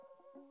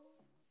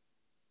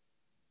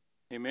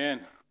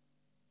Amen.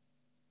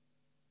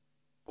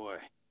 Boy,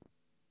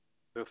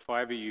 the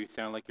five of you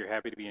sound like you're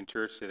happy to be in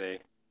church today.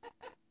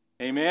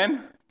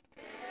 Amen?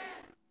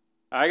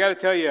 I got to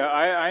tell you,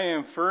 I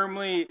am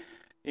firmly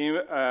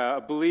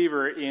a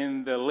believer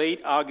in the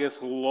late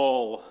August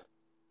lull,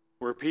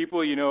 where people,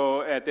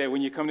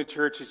 when you come to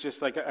church, it's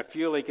just like, I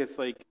feel like it's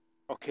like,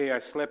 okay, I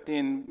slept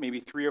in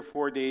maybe 3 or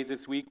 4 days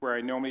this week where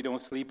I normally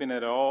don't sleep in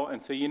at all.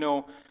 And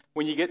so,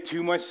 when you get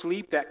too much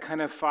sleep, that kind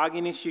of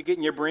fogginess you get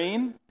in your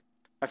brain,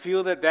 I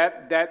feel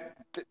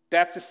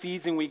that's the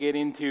season we get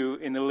into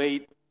in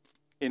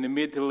the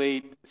mid to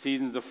late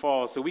seasons of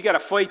fall. So we got to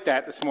fight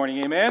that this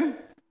morning, amen?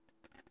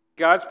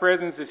 God's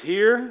presence is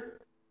here.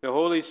 The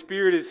Holy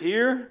Spirit is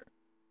here.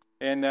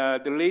 And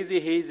the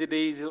lazy, hazy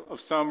days of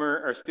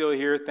summer are still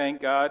here,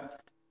 thank God.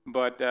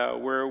 But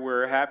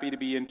we're happy to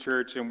be in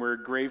church, and we're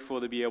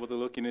grateful to be able to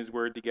look in His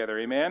Word together,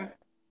 amen?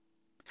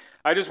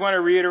 I just want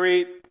to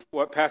reiterate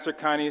what Pastor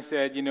Connie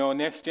said.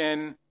 Next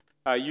Gen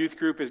youth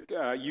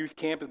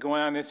camp is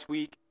going on this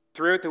week.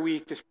 Throughout the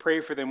week, just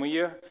pray for them, will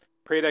you?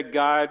 Pray that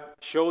God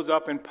shows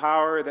up in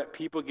power, that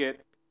people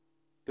get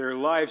their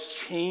lives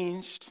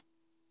changed.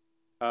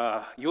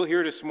 You'll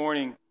hear this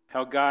morning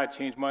how God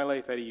changed my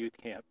life at a youth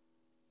camp.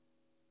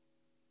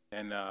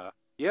 And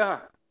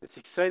it's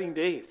exciting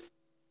days.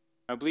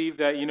 I believe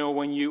that,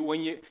 when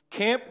you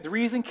camp, the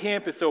reason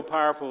camp is so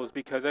powerful is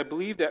because I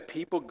believe that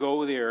people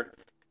go there.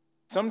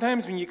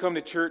 Sometimes when you come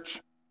to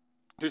church,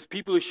 there's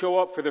people who show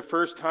up for the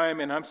first time,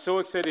 and I'm so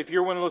excited. If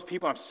you're one of those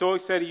people, I'm so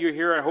excited you're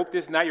here. I hope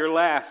this is not your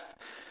last.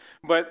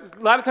 But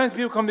a lot of times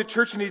people come to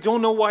church and they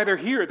don't know why they're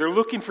here. They're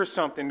looking for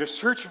something. They're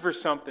searching for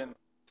something.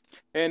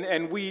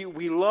 And we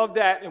love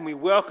that, and we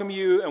welcome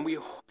you,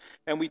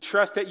 and we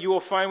trust that you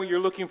will find what you're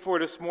looking for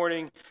this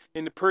morning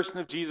in the person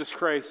of Jesus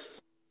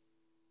Christ.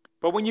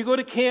 But when you go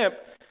to camp,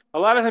 a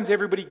lot of times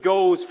everybody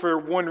goes for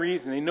one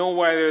reason. They know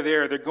why they're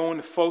there. They're going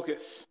to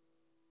focus.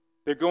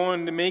 They're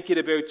going to make it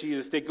about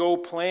Jesus. They go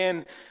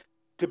plan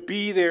to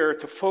be there,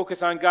 to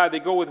focus on God. They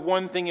go with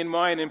one thing in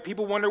mind. And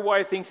people wonder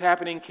why things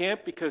happen in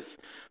camp, because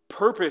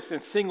purpose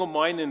and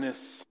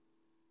single-mindedness,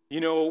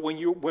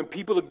 when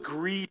people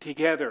agree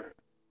together,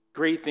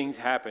 great things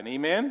happen.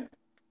 Amen?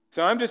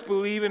 So I'm just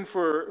believing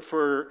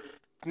for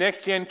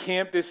Next Gen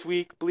Camp this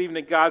week, believing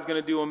that God's going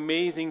to do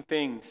amazing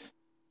things.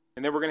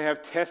 And that we're going to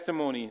have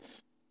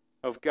testimonies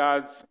of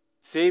God's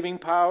saving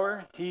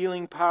power,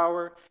 healing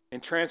power,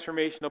 and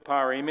transformational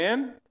power.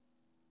 Amen?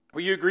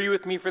 Will you agree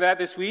with me for that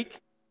this week?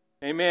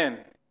 Amen.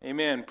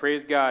 Amen.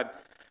 Praise God.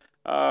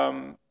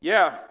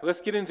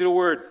 Let's get into the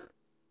Word.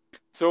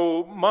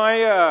 So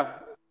my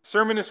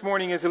sermon this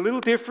morning is a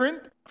little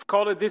different. I've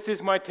called it "This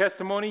Is My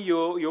Testimony."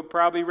 You'll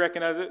probably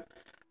recognize it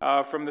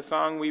from the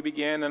song we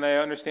began, and I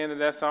understand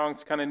that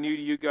song's kind of new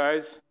to you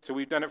guys, so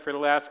we've done it for the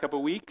last couple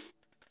of weeks.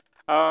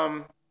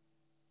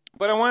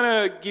 But I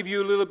want to give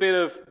you a little bit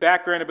of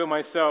background about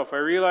myself. I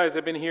realize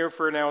I've been here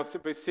for now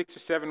about 6 or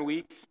 7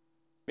 weeks,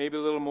 maybe a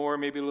little more,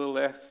 maybe a little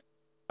less.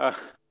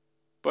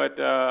 But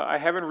I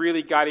haven't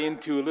really got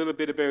into a little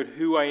bit about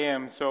who I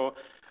am. So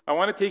I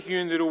want to take you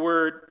into the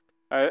Word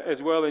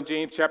as well in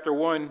James chapter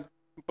 1.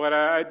 But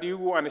I do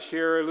want to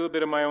share a little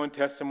bit of my own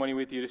testimony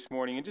with you this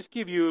morning and just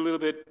give you a little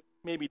bit,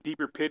 maybe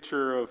deeper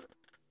picture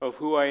of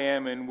who I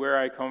am and where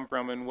I come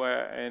from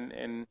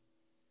and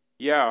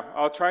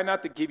I'll try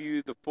not to give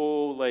you the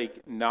full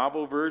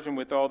novel version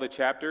with all the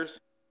chapters.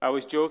 I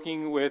was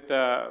joking with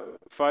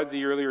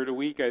Fudzy earlier the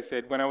week. I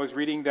said when I was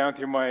reading down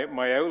through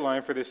my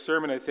outline for this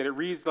sermon, I said it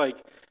reads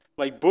like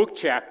book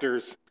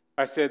chapters.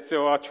 I said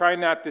so I'll try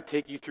not to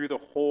take you through the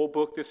whole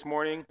book this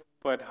morning,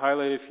 but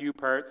highlight a few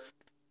parts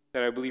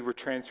that I believe were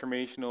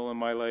transformational in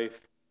my life,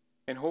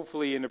 and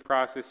hopefully in the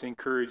process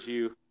encourage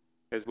you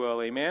as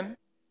well. Amen.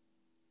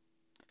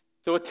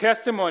 So a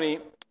testimony.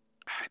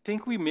 I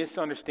think we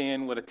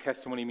misunderstand what a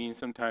testimony means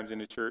sometimes in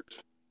the church.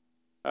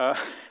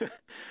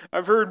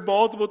 I've heard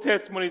multiple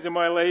testimonies in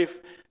my life.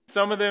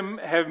 Some of them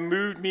have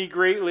moved me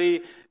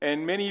greatly,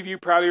 and many of you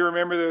probably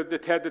remember the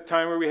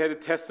time where we had the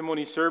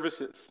testimony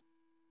services.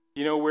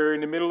 Where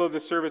in the middle of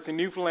the service in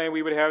Newfoundland,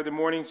 we would have the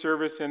morning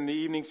service and the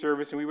evening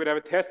service, and we would have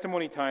a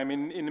testimony time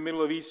in the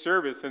middle of each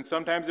service. And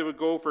sometimes it would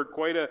go for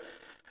quite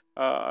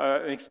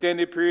an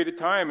extended period of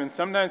time, and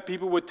sometimes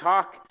people would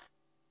talk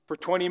for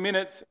 20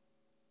 minutes.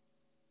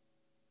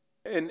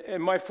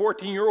 And my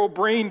 14-year-old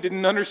brain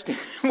didn't understand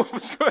what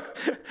was going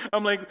on.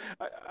 I'm like,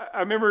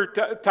 I remember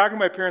talking to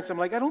my parents. I'm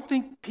like, I don't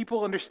think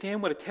people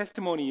understand what a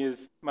testimony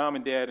is, Mom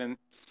and Dad.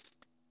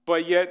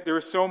 But yet there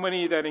were so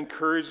many that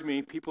encouraged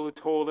me. People who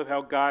told of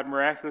how God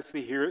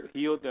miraculously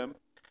healed them,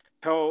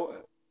 how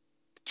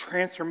the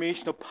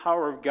transformational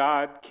power of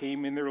God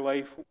came in their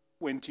life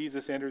when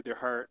Jesus entered their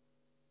heart.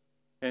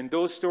 And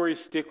those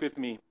stories stick with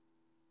me.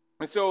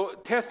 And so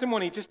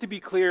testimony, just to be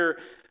clear,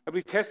 I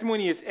believe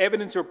testimony is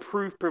evidence or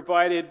proof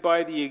provided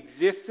by the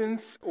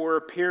existence or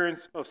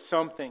appearance of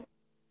something.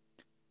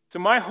 So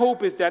my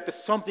hope is that the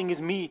something is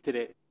me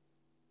today,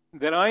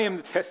 that I am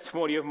the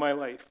testimony of my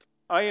life.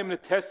 I am the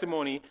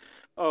testimony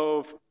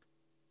of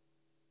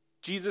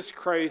Jesus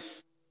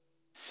Christ's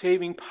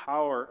saving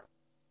power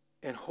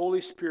and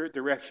Holy Spirit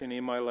direction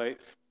in my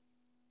life.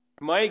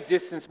 My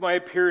existence, my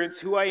appearance,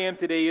 who I am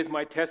today is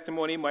my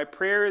testimony. My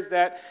prayer is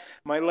that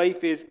my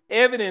life is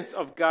evidence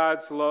of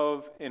God's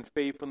love and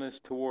faithfulness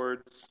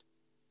towards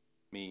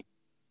me.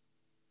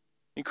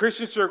 In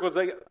Christian circles,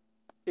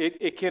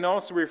 it can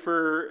also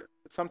refer,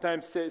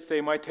 sometimes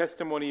say my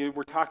testimony,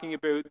 we're talking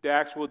about the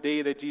actual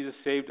day that Jesus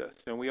saved us.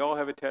 And we all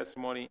have a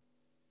testimony.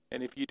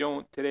 And if you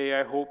don't today,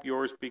 I hope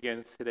yours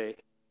begins today.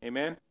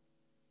 Amen?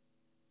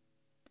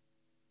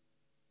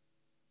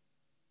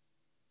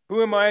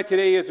 Who am I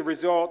today as a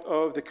result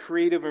of the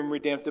creative and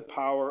redemptive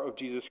power of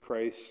Jesus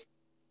Christ?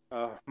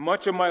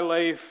 Much of my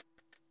life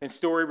and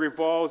story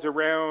revolves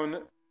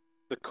around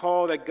the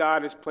call that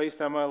God has placed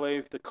on my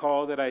life, the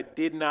call that I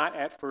did not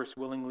at first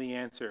willingly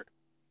answer.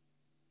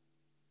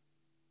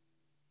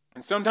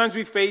 And sometimes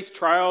we face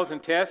trials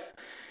and tests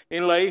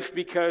in life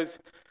because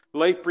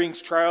life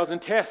brings trials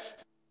and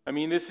tests. I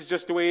mean, this is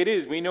just the way it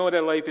is. We know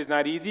that life is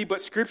not easy,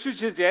 but Scripture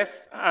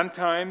suggests on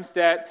times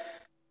that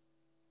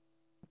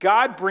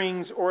God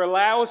brings or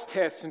allows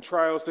tests and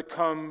trials to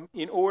come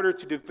in order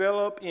to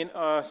develop in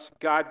us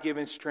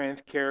God-given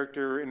strength,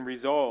 character, and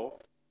resolve.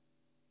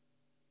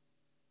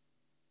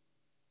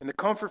 And the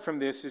comfort from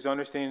this is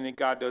understanding that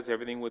God does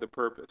everything with a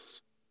purpose.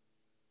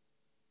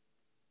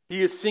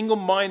 He is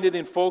single-minded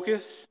in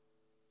focus.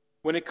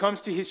 When it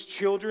comes to his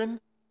children,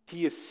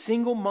 he is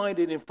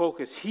single-minded in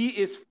focus. He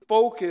is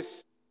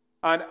focused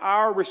on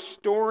our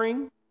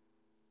restoring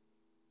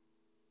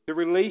the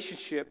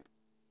relationship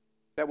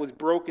that was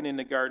broken in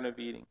the Garden of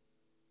Eden.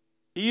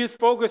 He is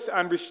focused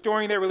on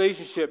restoring that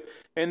relationship.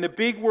 And the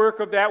big work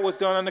of that was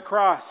done on the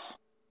cross.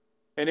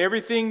 And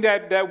everything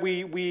that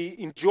we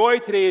enjoy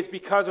today is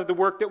because of the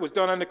work that was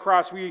done on the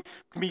cross. We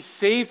can be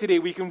saved today.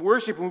 We can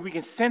worship and we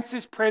can sense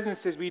his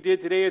presence as we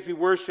did today as we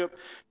worship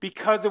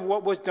because of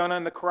what was done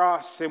on the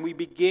cross. And we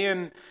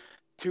began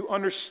to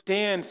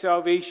understand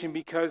salvation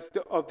because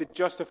of the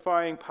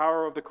justifying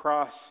power of the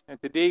cross.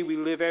 And today we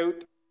live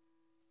out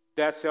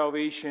that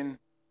salvation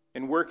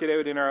and work it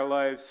out in our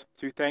lives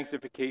through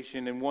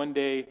sanctification. And one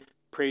day,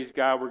 praise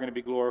God, we're going to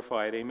be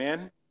glorified.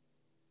 Amen?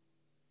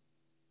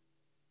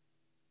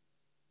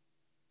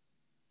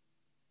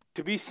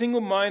 To be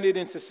single-minded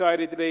in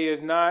society today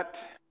is not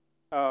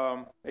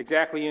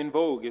exactly in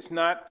vogue. It's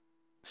not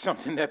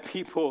something that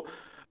people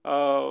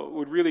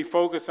would really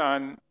focus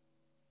on.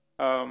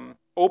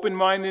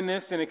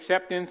 Open-mindedness and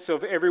acceptance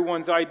of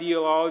everyone's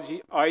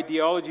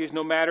ideologies,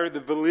 no matter the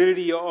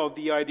validity of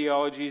the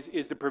ideologies,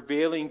 is the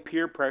prevailing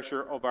peer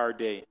pressure of our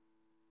day.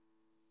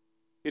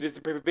 It is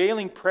the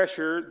prevailing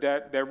pressure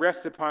that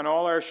rests upon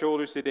all our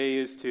shoulders today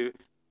is to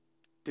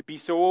be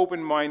so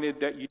open-minded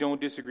that you don't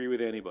disagree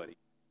with anybody.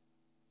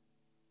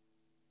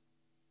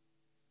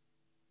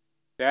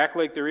 To act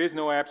like there is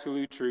no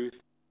absolute truth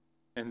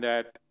and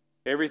that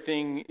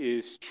everything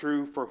is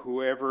true for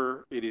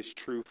whoever it is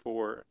true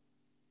for.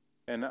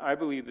 And I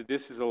believe that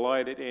this is a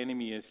lie that the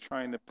enemy is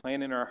trying to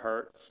plant in our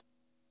hearts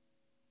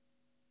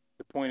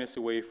to point us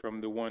away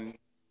from the one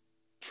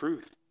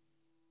truth.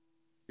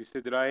 Who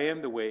said that I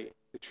am the way,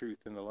 the truth,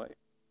 and the life.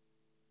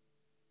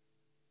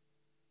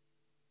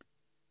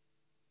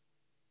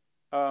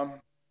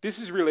 This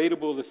is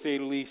relatable to say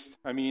the least.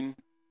 I mean,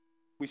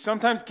 we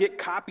sometimes get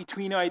caught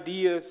between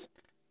ideas,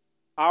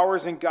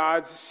 ours and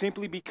God's,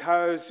 simply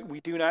because we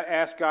do not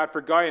ask God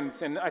for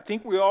guidance. And I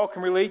think we all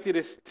can relate to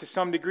this to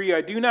some degree.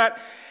 I do not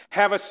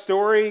have a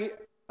story,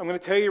 I'm going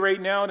to tell you right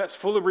now, that's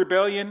full of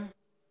rebellion.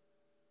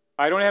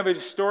 I don't have a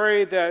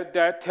story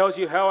that tells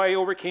you how I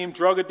overcame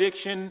drug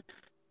addiction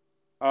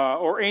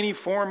or any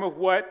form of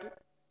what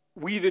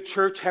we, the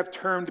church, have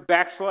termed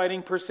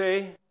backsliding per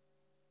se.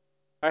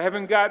 I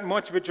haven't got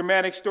much of a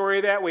dramatic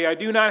story that way. I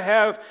do not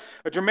have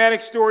a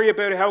dramatic story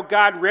about how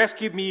God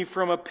rescued me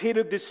from a pit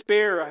of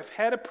despair. I've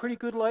had a pretty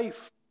good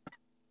life.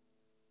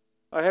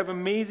 I have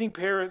amazing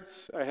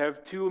parents. I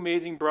have 2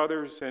 amazing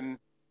brothers, and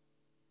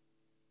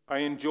I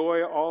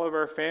enjoy all of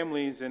our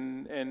families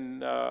and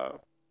the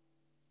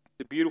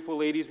beautiful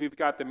ladies we've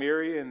got to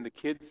marry and the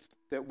kids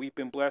that we've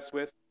been blessed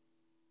with.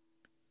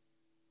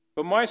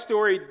 But my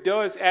story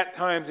does at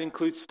times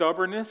include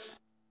stubbornness.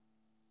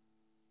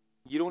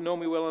 You don't know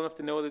me well enough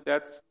to know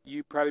that's,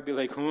 you'd probably be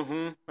like,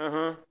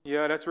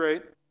 yeah, that's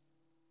right.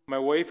 My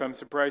wife, I'm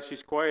surprised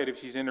she's quiet if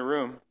she's in the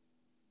room.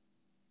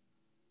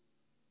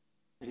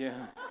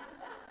 Yeah.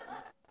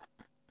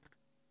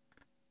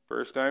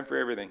 First time for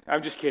everything.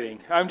 I'm just kidding.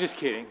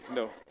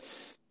 No.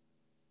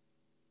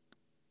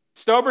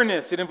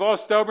 Stubbornness. It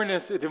involves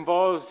stubbornness. It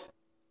involves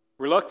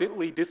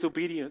reluctantly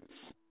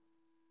disobedience.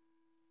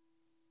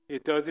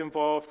 It does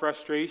involve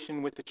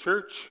frustration with the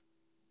church.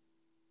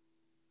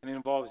 And it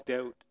involves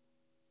doubt.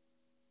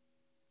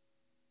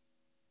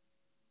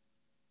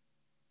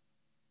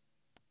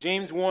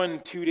 James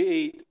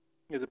 1:2-8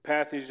 is a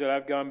passage that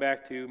I've gone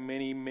back to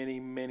many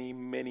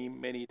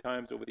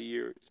times over the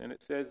years. And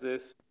it says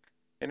this,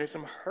 and there's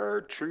some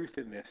hard truth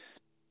in this.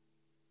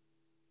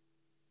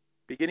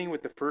 Beginning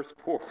with the first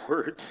 4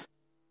 words,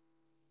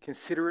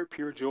 consider it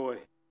pure joy.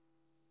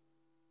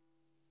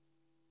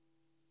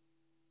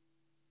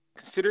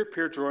 Consider it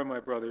pure joy, my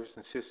brothers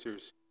and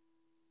sisters,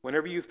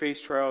 whenever you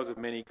face trials of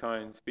many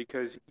kinds,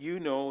 because you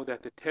know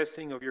that the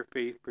testing of your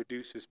faith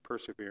produces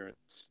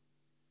perseverance.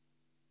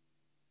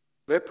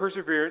 Let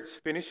perseverance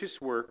finish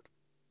its work,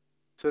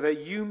 so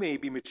that you may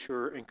be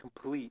mature and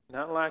complete,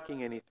 not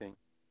lacking anything.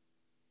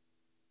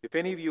 If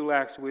any of you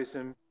lacks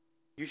wisdom,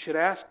 you should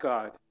ask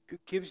God, who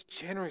gives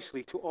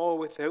generously to all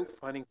without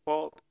finding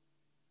fault,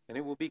 and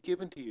it will be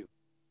given to you.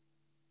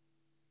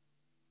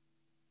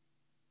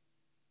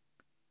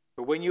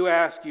 But when you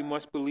ask, you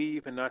must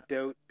believe and not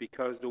doubt,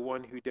 because the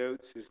one who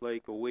doubts is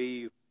like a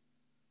wave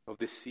of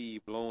the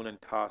sea blown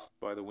and tossed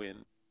by the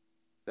wind.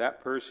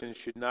 That person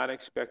should not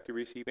expect to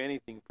receive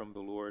anything from the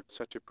Lord.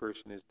 Such a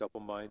person is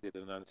double-minded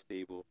and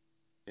unstable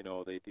in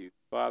all they do.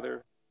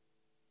 Father,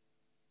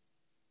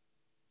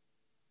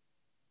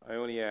 I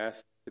only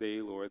ask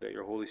today, Lord, that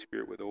your Holy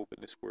Spirit would open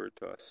this word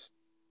to us.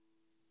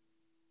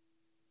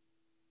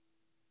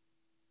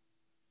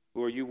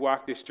 Lord, you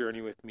walked this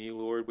journey with me,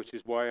 Lord, which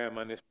is why I'm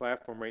on this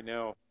platform right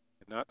now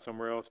and not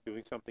somewhere else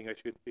doing something I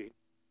shouldn't be.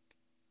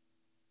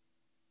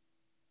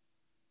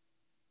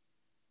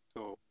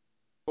 So,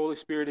 Holy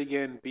Spirit,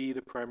 again, be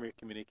the primary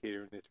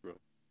communicator in this room.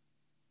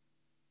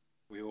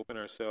 We open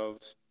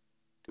ourselves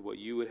to what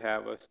you would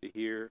have us to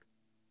hear,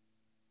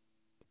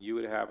 you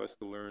would have us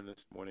to learn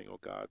this morning, oh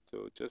God.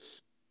 So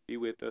just be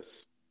with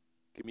us.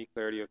 Give me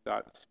clarity of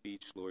thought and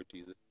speech, Lord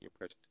Jesus, in your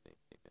precious name.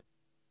 Amen.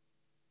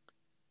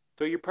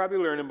 So you're probably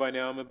learning by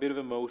now I'm a bit of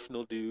an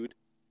emotional dude.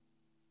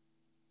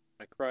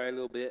 I cry a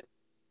little bit.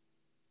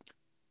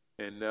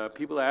 And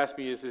people ask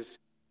me,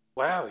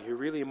 wow, you're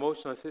really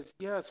emotional. I says,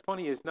 yeah, it's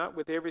funny. It's not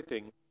with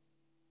everything.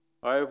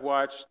 I've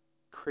watched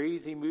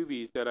crazy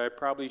movies that I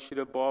probably should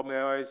have bawled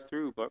my eyes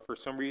through, but for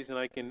some reason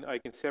I can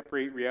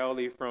separate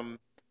reality from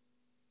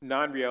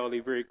non-reality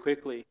very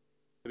quickly.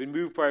 I've been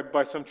moved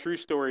by some true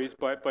stories,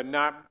 but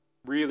not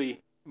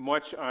really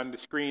much on the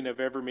screen have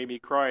ever made me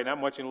cry. Not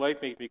much in life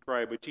makes me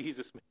cry, but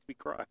Jesus makes me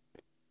cry.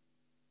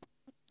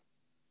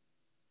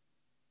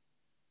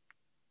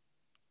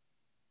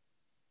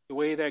 The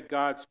way that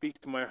God speaks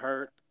to my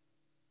heart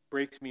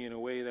breaks me in a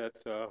way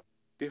that's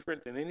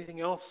different than anything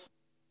else.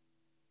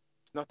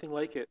 There's nothing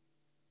like it.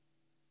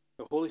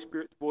 The Holy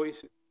Spirit's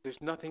voice,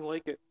 there's nothing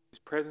like it. His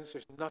presence,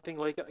 there's nothing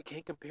like it. I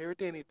can't compare it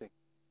to anything.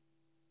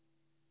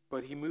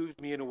 But he moves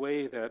me in a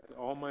way that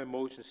all my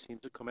emotions seem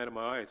to come out of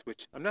my eyes,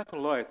 which I'm not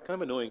going to lie, it's kind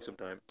of annoying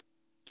sometimes.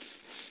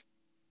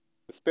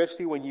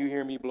 Especially when you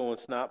hear me blowing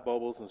snot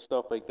bubbles and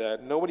stuff like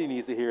that. Nobody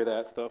needs to hear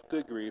that stuff.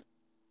 Good grief.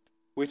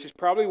 Which is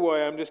probably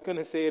why I'm just going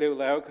to say it out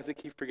loud because I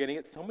keep forgetting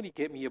it. Somebody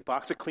get me a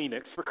box of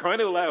Kleenex for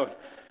crying out loud.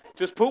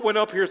 Just put one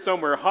up here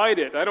somewhere. Hide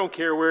it. I don't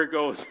care where it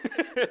goes.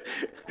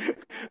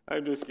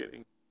 I'm just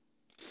kidding.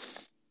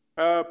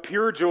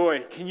 Pure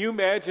joy. Can you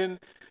imagine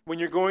when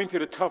you're going through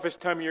the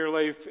toughest time of your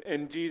life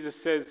and Jesus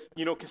says,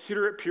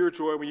 consider it pure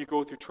joy when you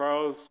go through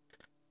trials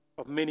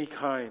of many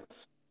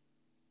kinds.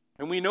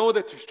 And we know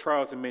that there's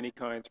trials of many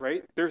kinds,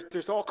 right?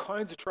 There's all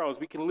kinds of trials.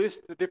 We can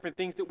list the different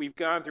things that we've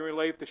gone through in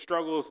life, the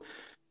struggles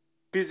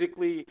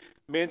physically,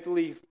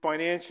 mentally,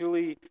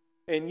 financially.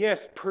 And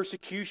yes,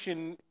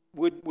 persecution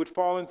would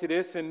fall into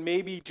this. And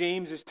maybe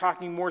James is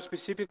talking more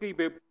specifically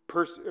about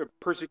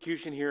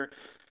persecution here.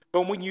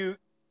 But when you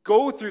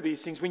go through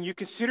these things, when you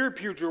consider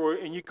pure joy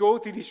and you go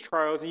through these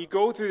trials and you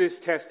go through this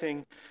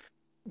testing,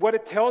 what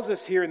it tells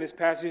us here in this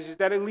passage is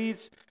that it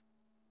leads,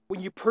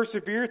 when you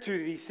persevere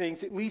through these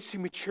things, it leads to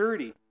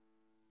maturity.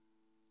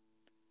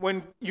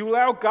 When you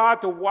allow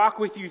God to walk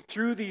with you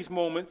through these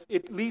moments,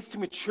 it leads to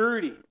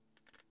maturity.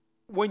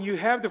 When you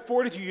have the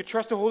fortitude, you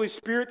trust the Holy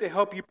Spirit to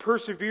help you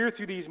persevere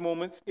through these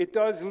moments, it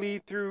does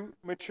lead to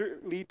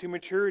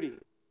maturity.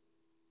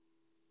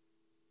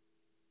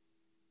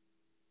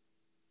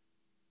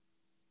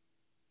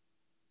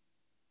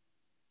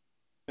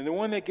 And the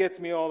one that gets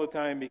me all the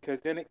time, because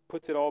then it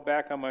puts it all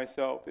back on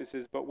myself, it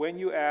says, but when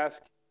you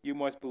ask, you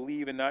must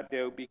believe and not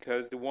doubt,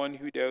 because the one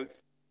who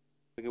doubts,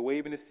 like a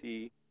wave in the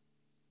sea.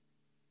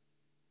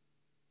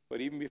 But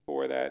even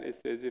before that, it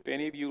says, if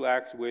any of you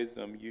lacks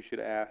wisdom, you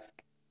should ask.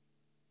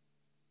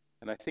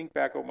 And I think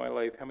back over my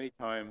life, how many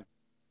times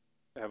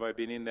have I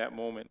been in that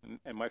moment,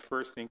 and my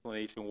first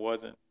inclination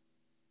wasn't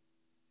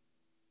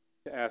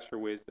to ask for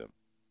wisdom,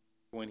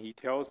 when he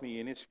tells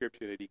me in his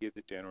scripture that he gives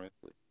it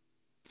generously.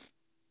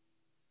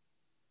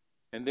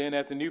 And then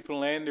as a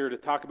Newfoundlander, to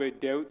talk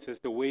about doubts as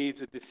the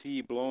waves of the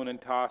sea blown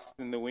and tossed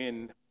in the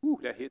wind,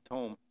 that hits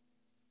home.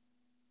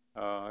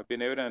 I've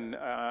been out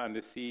on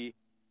the sea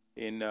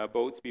in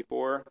boats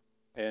before,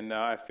 and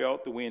I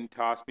felt the wind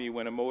toss me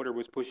when a motor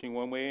was pushing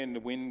one way and the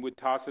wind would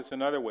toss us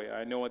another way.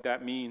 I know what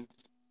that means.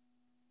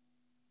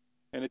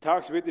 And it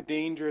talks about the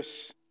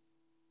dangerous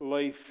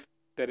life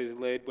that is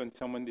led when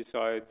someone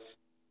decides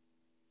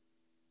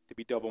to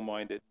be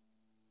double-minded,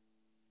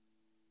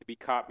 to be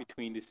caught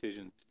between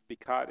decisions, to be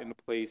caught in a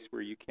place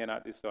where you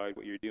cannot decide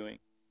what you're doing.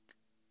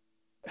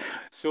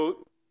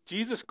 So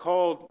Jesus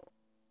called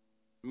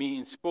me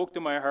and spoke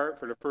to my heart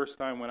for the first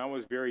time when I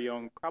was very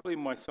young, probably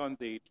my son's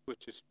age,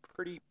 which is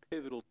pretty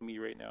pivotal to me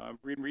right now.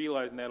 I've been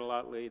realizing that a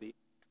lot lately.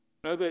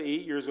 When I was about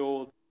 8 years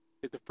old,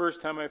 It's the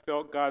first time I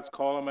felt God's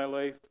call in my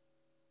life.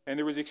 And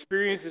there was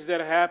experiences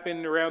that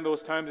happened around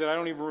those times that I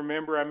don't even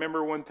remember. I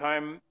remember one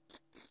time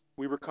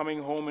we were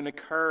coming home in a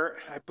car.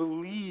 I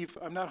believe,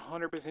 I'm not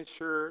 100%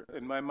 sure,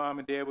 and my mom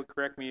and dad would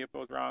correct me if I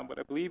was wrong, but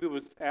I believe it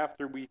was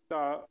after we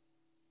saw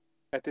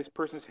at this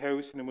person's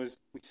house, and we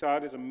saw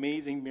this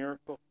amazing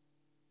miracle.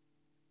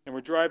 And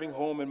we're driving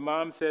home, and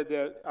Mom said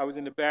that I was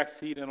in the back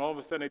seat, and all of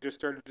a sudden I just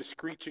started to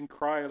screech and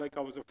cry like I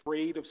was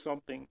afraid of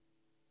something.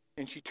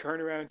 And she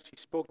turned around, she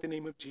spoke the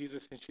name of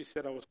Jesus, and she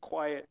said I was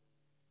quiet.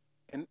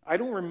 And I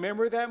don't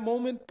remember that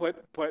moment,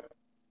 but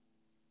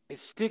it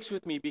sticks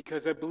with me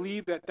because I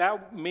believe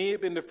that may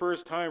have been the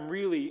first time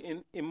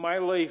really in my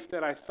life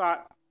that I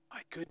thought,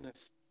 my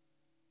goodness,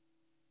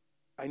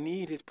 I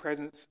need his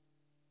presence.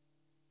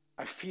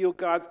 I feel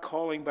God's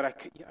calling, but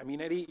at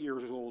 8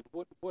 years old,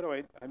 what do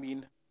I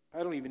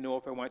don't even know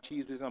if I want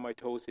cheese whiz on my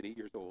toast at 8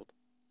 years old.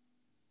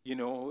 You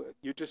know,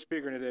 you're just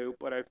figuring it out,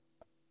 but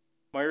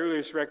my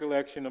earliest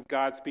recollection of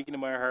God speaking to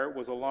my heart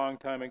was a long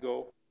time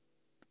ago.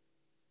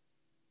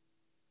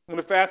 I'm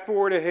going to fast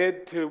forward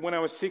ahead to when I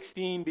was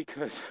 16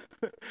 because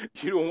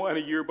you don't want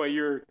a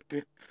year-by-year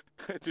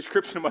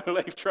description of my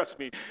life, trust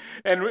me.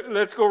 And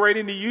let's go right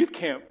into youth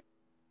camp.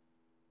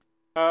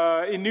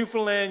 In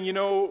Newfoundland, you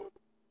know,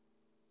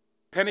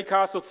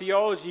 Pentecostal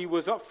theology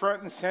was up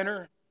front and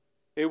center.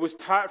 It was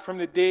taught from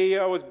the day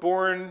I was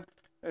born,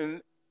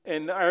 and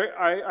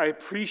I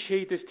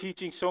appreciate this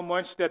teaching so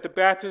much that the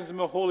baptism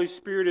of the Holy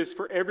Spirit is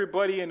for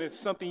everybody, and it's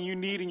something you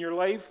need in your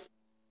life.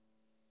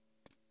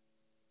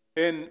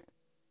 And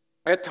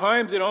at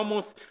times, I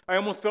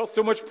almost felt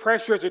so much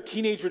pressure as a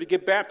teenager to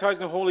get baptized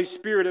in the Holy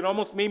Spirit. It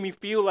almost made me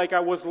feel like I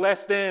was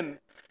less than.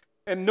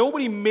 And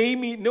nobody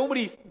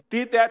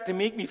did that to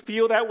make me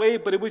feel that way,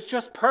 but it was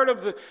just part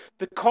of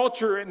the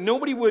culture. And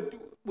nobody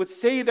would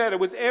say that it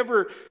was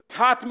ever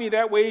taught to me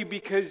that way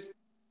because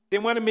they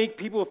want to make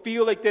people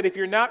feel like that if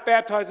you're not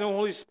baptized in the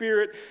Holy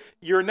Spirit,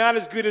 you're not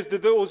as good as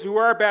those who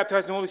are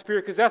baptized in the Holy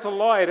Spirit, because that's a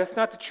lie. That's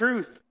not the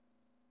truth.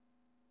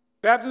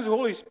 Baptism of the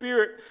Holy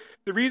Spirit,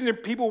 the reason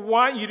that people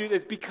want you to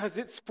is because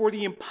it's for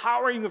the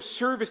empowering of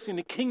service in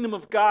the kingdom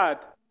of God.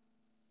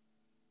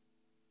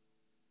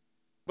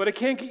 But you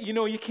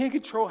can't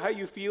control how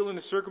you feel in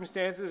the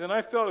circumstances, and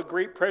I felt a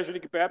great pressure to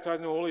get baptized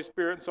in the Holy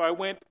Spirit, and so I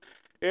went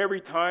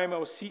every time. I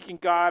was seeking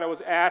God, I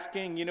was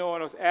asking, and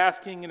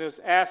I was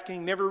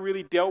asking, never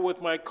really dealt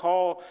with my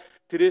call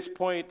to this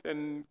point.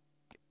 And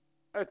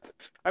I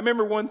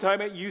remember one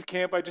time at youth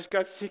camp, I just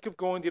got sick of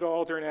going to the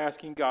altar and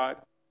asking God.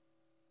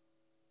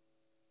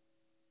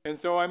 And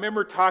so I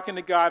remember talking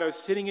to God. I was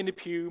sitting in the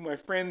pew. My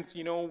friends,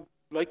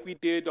 like we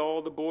did,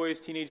 all the boys,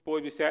 teenage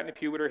boys, we sat in the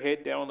pew with our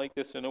head down like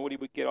this so nobody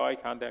would get eye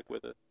contact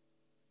with us.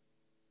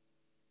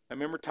 I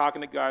remember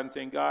talking to God and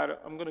saying, God,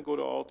 I'm going to go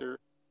to the altar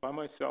by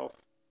myself.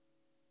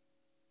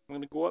 I'm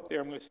going to go up there.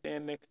 I'm going to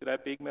stand next to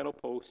that big metal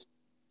post.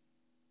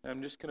 And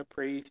I'm just going to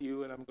praise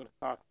you, and I'm going to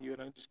talk to you,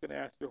 and I'm just going to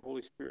ask your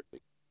Holy Spirit to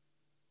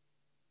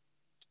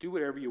just do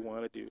whatever you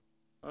want to do.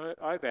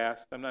 I've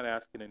asked. I'm not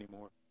asking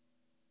anymore.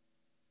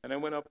 And I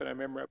went up, and I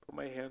remember I put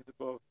my hands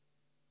above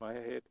my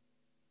head,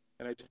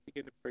 and I just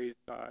began to praise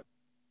God.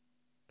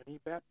 And he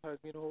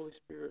baptized me in the Holy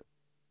Spirit.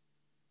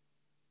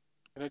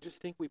 And I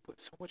just think we put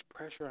so much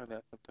pressure on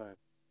that sometimes.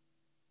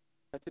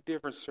 That's a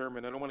different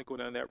sermon. I don't want to go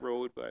down that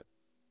road, but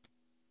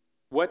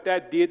what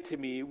that did to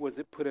me was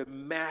it put a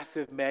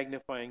massive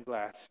magnifying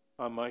glass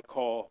on my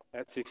call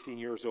at 16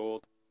 years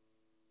old.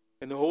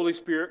 And the Holy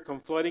Spirit come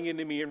flooding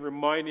into me and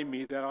reminding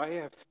me that I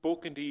have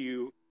spoken to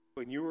you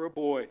when you were a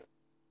boy.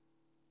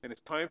 And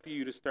it's time for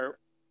you to start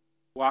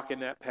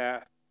walking that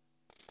path.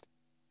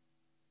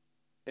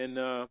 And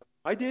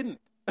I didn't.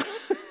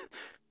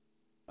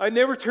 I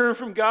never turned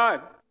from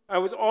God. I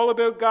was all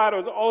about God. I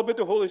was all about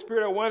the Holy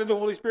Spirit. I wanted the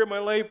Holy Spirit in my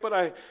life, but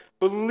I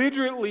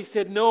belligerently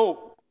said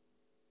no.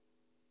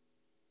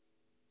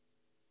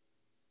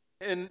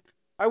 And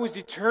I was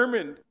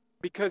determined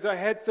because I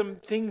had some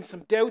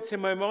doubts in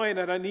my mind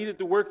that I needed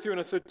to work through, and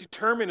I was so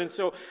determined. And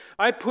so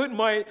I put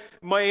my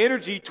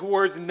energy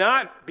towards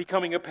not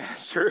becoming a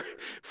pastor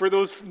for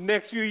those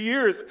next few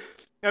years.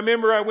 I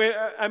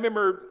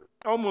remember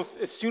almost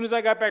as soon as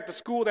I got back to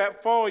school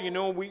that fall,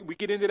 we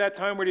get into that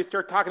time where they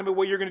start talking about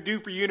what you're going to do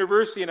for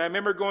university. And I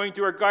remember going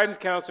to our guidance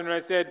counselor, and I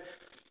said,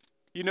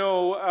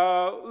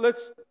 I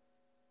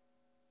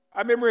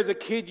remember as a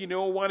kid,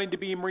 wanting to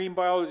be a marine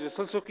biologist.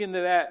 Let's look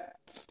into that.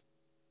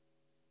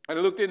 And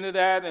I looked into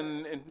that,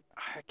 and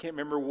I can't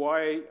remember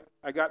why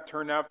I got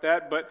turned off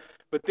that, but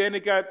then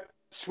it got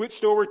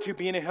switched over to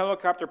being a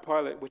helicopter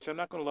pilot, which I'm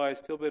not going to lie, is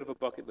still a bit of a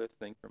bucket list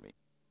thing for me.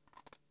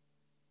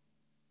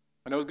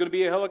 And I was going to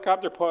be a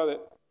helicopter pilot.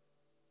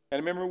 And I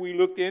remember we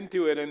looked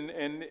into it,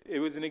 and it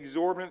was an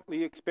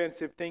exorbitantly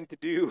expensive thing to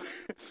do.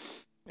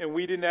 And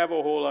we didn't have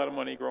a whole lot of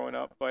money growing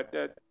up, but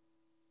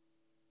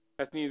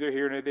that's neither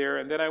here nor there.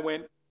 And then I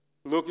went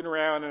looking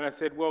around, and I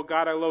said, well,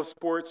 God, I love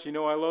sports. I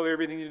love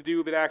everything to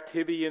do with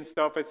activity and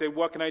stuff. I said,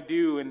 what can I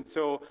do? And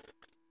so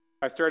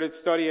I started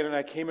studying, and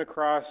I came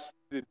across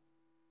the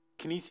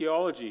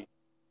kinesiology.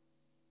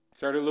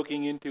 Started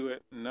looking into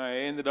it, and I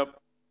ended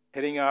up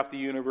heading off to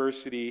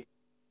university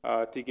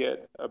to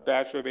get a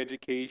Bachelor of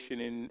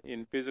Education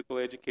in physical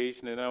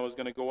education, and I was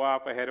going to go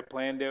off. I had it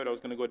planned out. I was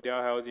going to go to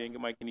Dalhousie and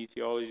get my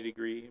kinesiology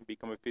degree and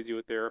become a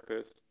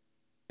physiotherapist.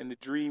 And the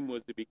dream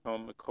was to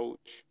become a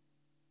coach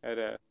at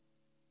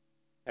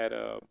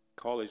a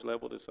college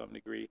level to some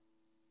degree.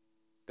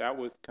 That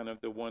was kind of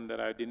the one that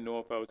I didn't know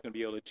if I was going to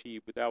be able to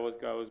achieve, but that was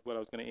what I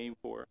was going to aim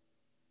for.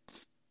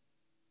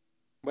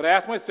 But I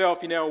asked myself,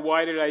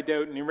 why did I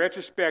doubt? And in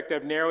retrospect,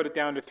 I've narrowed it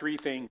down to three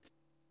things.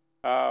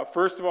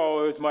 First of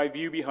all, it was my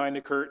view behind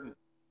the curtain.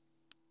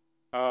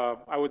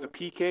 I was a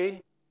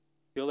PK,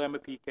 still am a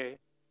PK,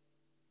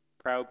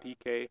 proud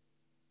PK.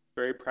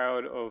 Very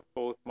proud of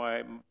both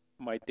my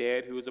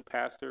dad, who was a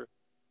pastor,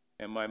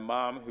 and my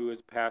mom, who is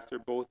a pastor.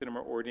 Both of them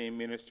are ordained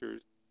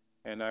ministers,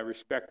 and I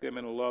respect them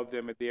and love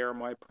them, and they are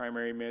my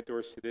primary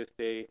mentors to this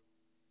day.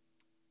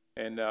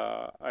 And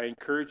I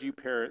encourage you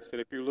parents that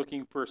if you're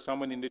looking for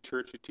someone in the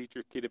church to teach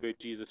your kid about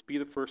Jesus, be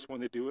the first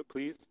one to do it,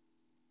 please.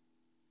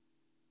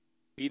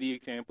 Be the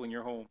example in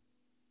your home.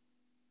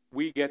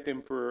 We get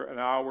them for an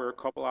hour, a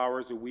couple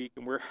hours a week,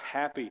 and we're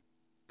happy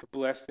to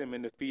bless them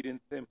and to feed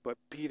into them, but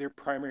be their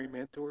primary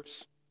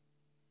mentors.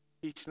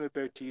 Teach them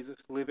about Jesus.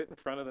 Live it in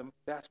front of them.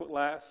 That's what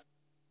lasts.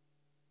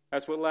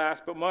 That's what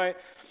lasts. But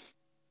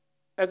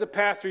as a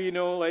pastor,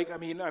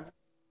 I'm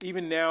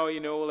even now,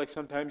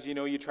 sometimes,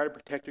 you try to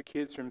protect your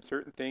kids from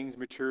certain things,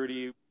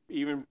 maturity,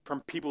 even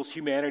from people's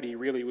humanity,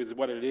 really, is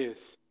what it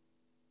is.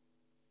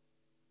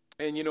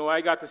 And, I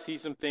got to see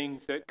some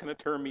things that kind of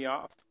turned me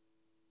off.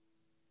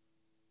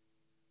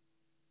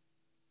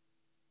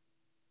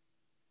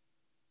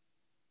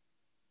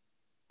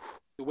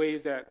 The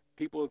ways that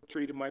people have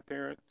treated my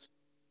parents,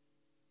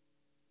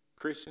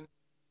 Christian.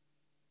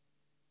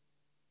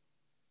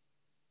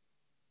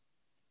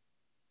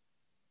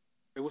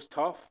 It was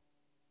tough.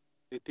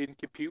 It didn't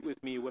compute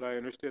with me what I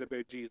understood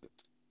about Jesus.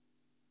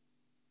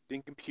 It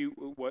didn't compute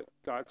with what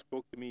God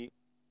spoke to me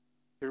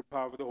through the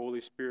power of the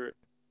Holy Spirit.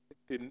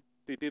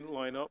 They didn't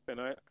line up, and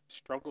I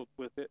struggled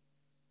with it.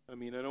 I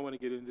don't want to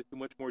get into too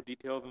much more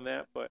detail than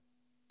that, but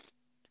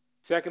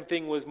second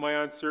thing was my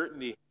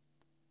uncertainty.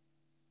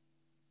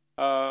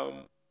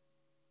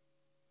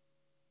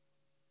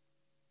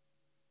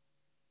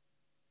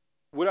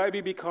 Would I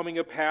be becoming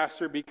a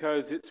pastor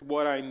because it's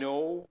what I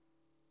know,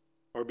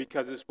 or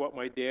because it's what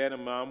my dad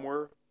and mom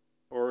were,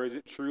 or is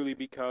it truly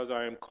because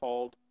I am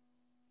called?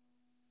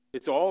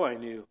 It's all I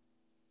knew.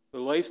 The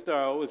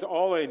lifestyle is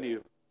all I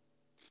knew.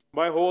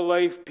 My whole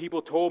life,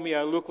 people told me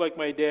I looked like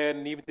my dad,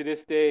 and even to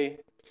this day,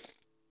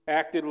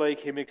 acted like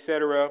him,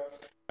 etc.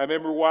 I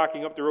remember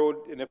walking up the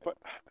road, and I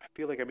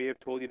feel like I may have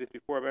told you this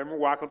before, but I remember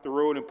walking up the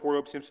road in Port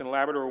Hope Simpson,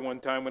 Labrador one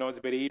time when I was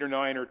about 8 or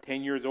 9 or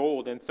 10 years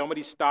old, and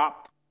somebody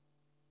stopped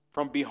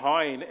from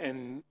behind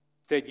and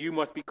said, "You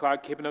must be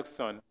Claude Kippenuk's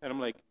son." And I'm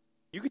like,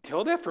 you could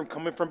tell that from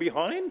coming from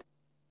behind?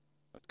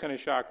 I was kind of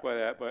shocked by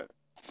that, but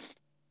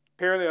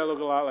apparently I look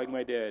a lot like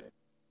my dad.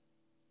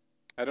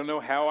 I don't know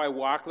how I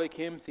walk like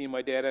him, seeing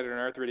my dad had an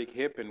arthritic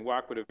hip and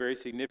walked with a very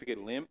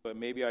significant limp, but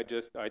maybe I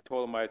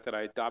told him, I said,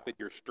 I adopted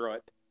your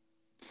strut.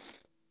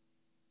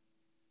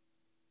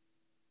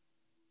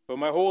 But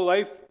my whole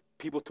life,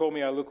 people told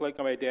me I looked like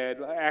my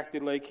dad, I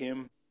acted like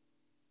him.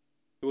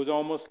 It was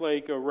almost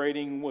like a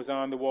writing was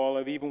on the wall.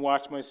 I've even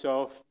watched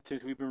myself,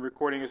 since we've been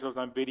recording ourselves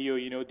on video,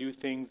 do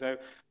things. I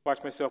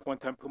watched myself one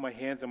time put my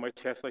hands on my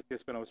chest like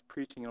this when I was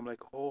preaching. I'm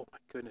like, oh my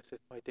goodness,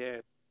 it's my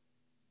dad.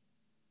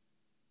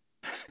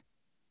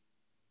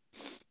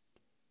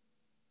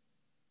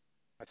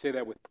 I say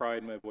that with pride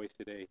in my voice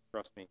today,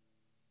 trust me.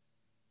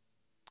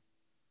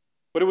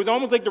 But it was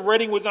almost like the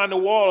writing was on the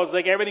wall. It's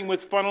like everything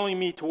was funneling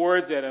me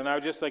towards it. And I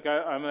was just like,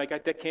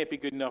 that can't be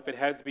good enough. It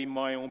has to be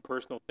my own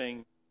personal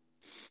thing.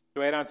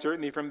 So I had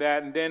uncertainty from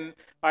that. And then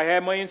I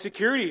had my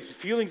insecurities,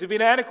 feelings of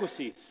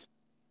inadequacies.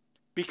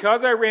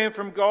 Because I ran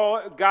from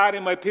God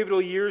in my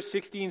pivotal years,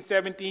 16,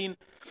 17,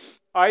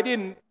 I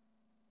didn't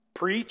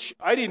preach.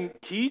 I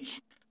didn't teach.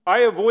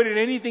 I avoided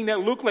anything that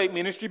looked like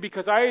ministry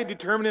because I had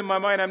determined in my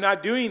mind I'm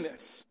not doing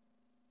this.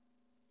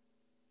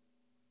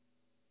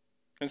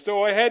 And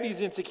so I had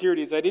these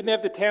insecurities. I didn't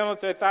have the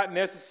talents I thought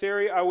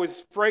necessary. I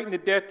was frightened to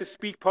death to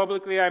speak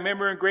publicly. I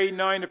remember in grade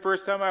 9, the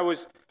first time I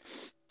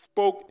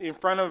spoke in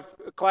front of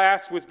a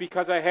class was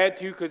because I had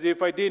to, because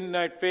if I didn't,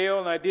 I'd fail.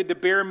 And I did the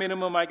bare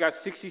minimum. I got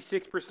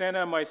 66%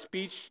 on my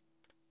speech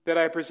that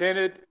I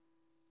presented.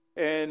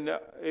 And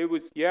it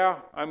was,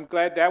 I'm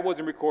glad that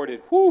wasn't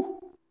recorded. Whew!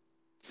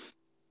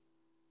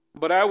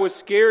 But I was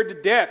scared to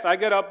death. I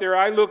got up there,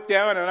 I looked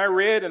down, and I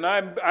read, and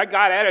I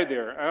got out of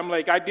there. I'm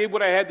like, I did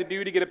what I had to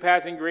do to get a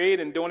passing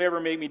grade, and don't ever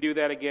make me do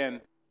that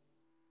again.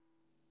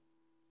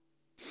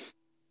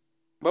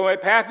 But my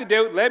path to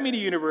doubt led me to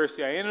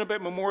university. I ended up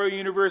at Memorial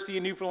University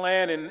in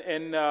Newfoundland,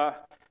 and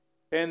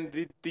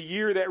the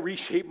year that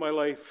reshaped my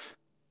life.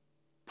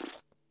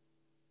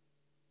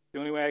 The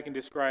only way I can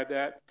describe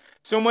that.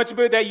 So much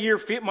about that year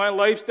fit my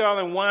lifestyle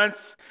and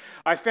wants.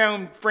 I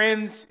found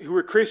friends who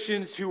were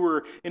Christians who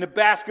were in a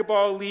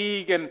basketball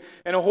league and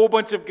a whole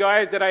bunch of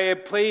guys that I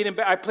had played. And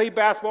I played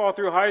basketball all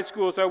through high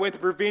school, so I went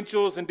to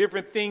provincials and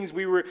different things.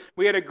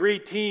 We had a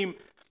great team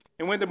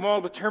and went to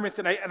multiple tournaments.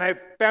 And I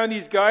found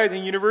these guys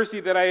in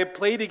university that I had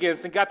played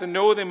against and got to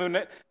know them.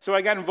 And so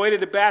I got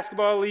invited to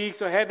basketball league,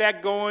 so I had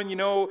that going.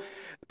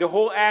 The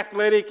whole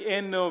athletic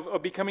end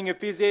of becoming a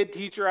phys ed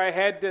teacher,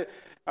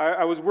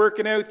 I was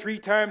working out 3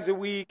 times a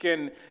week,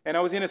 and I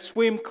was in a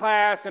swim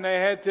class, and I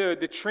had to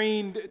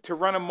train to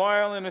run a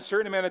mile in a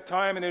certain amount of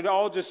time, and it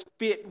all just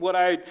fit what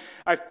I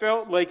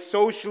felt like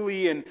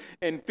socially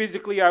and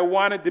physically I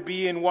wanted to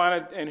be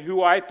and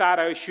who I thought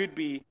I should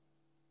be.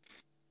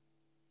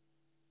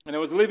 And I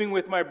was living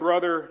with my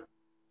brother,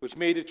 which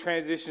made the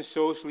transition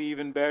socially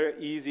even better,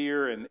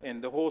 easier,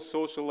 and the whole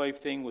social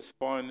life thing was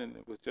fun, and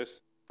it was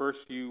just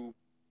first few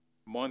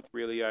months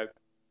really I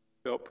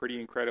felt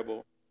pretty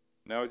incredible.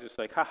 And I was just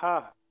like,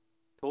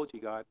 told you,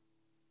 God.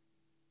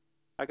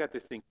 I got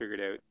this thing figured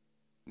out.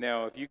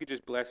 Now, if you could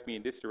just bless me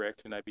in this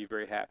direction, I'd be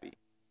very happy.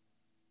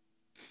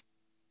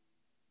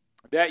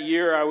 That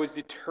year, I was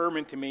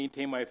determined to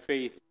maintain my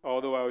faith,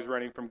 although I was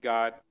running from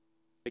God.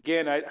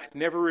 Again, I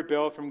never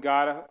rebelled from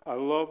God. I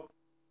love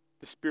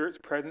the Spirit's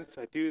presence.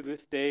 I do to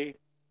this day.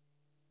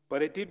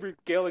 But I did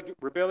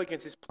rebel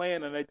against His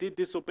plan, and I did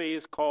disobey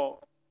His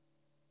call.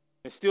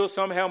 And still,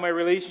 somehow, my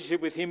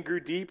relationship with Him grew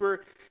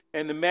deeper.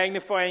 And the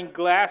magnifying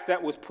glass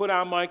that was put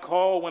on my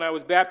call when I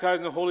was baptized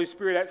in the Holy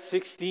Spirit at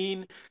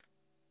 16,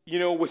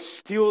 was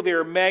still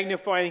there,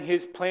 magnifying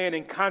His plan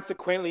and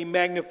consequently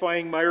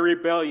magnifying my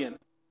rebellion.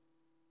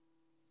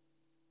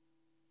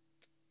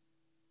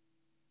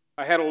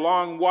 I had a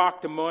long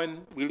walk to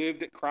Munn. We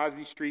lived at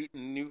Crosby Street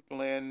in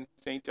Newfoundland,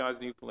 St. John's,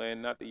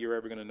 Newfoundland. Not that you're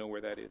ever going to know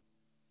where that is,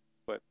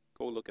 but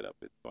go look it up.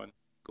 It's fun.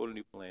 Go to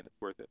Newfoundland.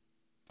 It's worth it.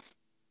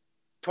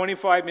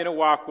 25-minute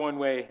walk one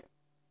way.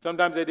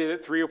 Sometimes I did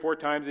it 3 or 4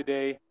 times a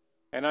day.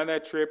 And on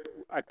that trip,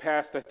 I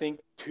passed, 2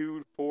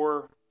 to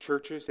 4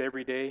 churches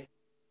every day.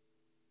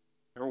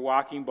 I was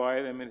walking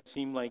by them, and it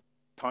seemed like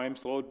time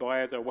slowed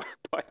by as I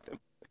walked by them.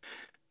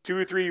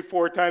 2, 3,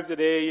 4 times a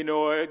day,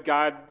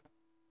 God,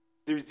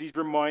 there's these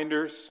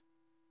reminders.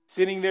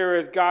 Sitting there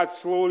as God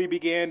slowly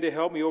began to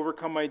help me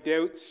overcome my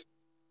doubts.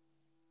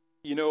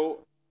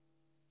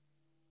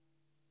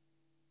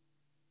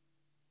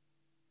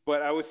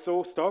 But I was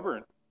so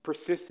stubborn,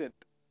 persistent.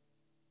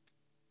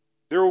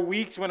 There were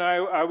weeks when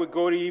I would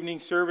go to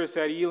evening service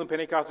at Elam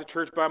Pentecostal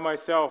Church by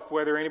myself.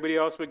 Whether anybody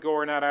else would go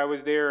or not, I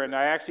was there. And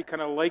I actually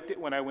kind of liked it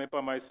when I went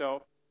by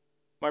myself.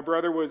 My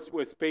brother was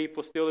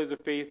faithful, still is a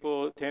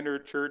faithful attender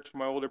at church,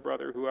 my older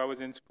brother who I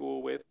was in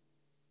school with.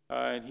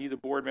 And he's a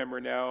board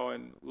member now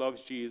and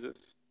loves Jesus.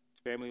 His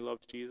family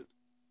loves Jesus.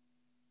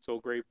 So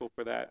grateful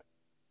for that.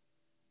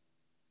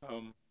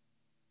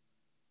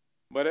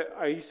 But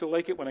I used to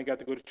like it when I got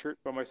to go to church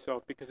by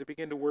myself because I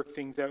began to work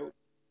things out.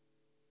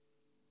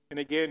 And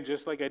again,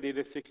 just like I did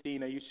at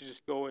 16, I used to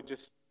just go and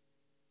just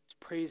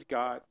praise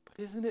God.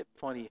 But isn't it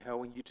funny how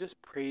when you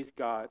just praise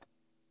God,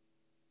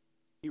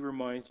 He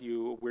reminds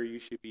you of where you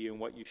should be and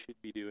what you should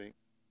be doing?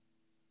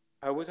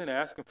 I wasn't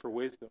asking for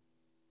wisdom.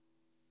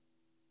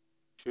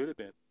 Should have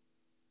been.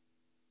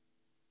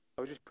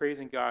 I was just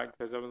praising God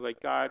because I was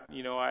like, God,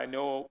 I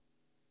know,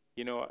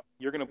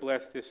 you're going to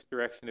bless this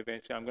direction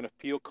eventually. I'm going to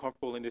feel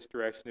comfortable in this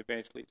direction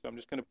eventually. So I'm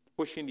just going to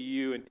push into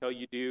you until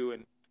you do.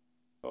 And,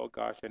 oh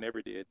gosh, I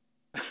never did.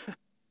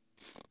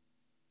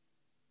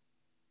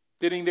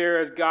 Sitting there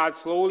as God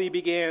slowly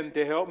began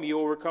to help me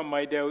overcome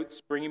my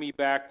doubts, bringing me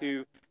back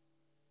to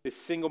this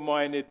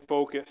single-minded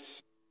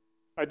focus.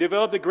 I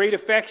developed a great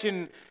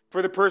affection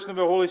for the person of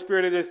the Holy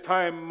Spirit at this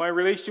time. My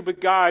relationship with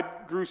God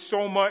grew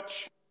so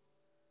much.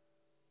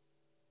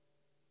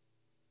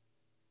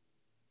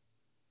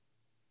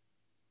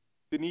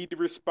 The need to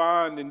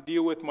respond and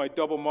deal with my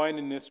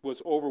double-mindedness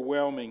was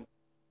overwhelming.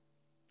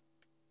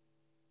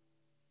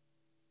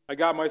 I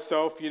got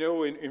myself,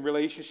 in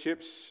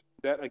relationships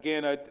that,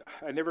 again, I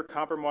never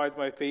compromised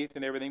my faith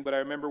and everything, but I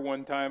remember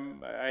one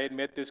time I had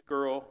met this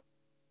girl.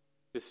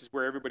 This is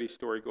where everybody's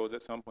story goes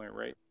at some point,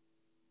 right?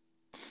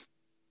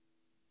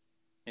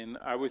 And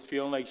I was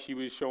feeling like she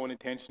was showing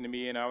attention to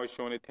me, and I was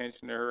showing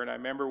attention to her. And I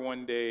remember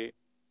one day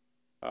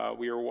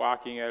we were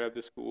walking out of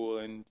the school,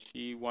 and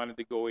she wanted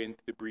to go into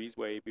the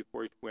breezeway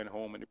before she went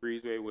home. And the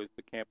breezeway was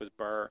the campus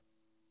bar.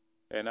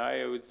 And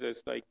I was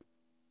just like,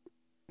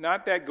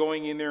 not that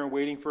going in there and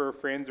waiting for her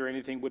friends or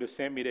anything would have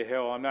sent me to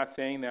hell. I'm not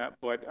saying that,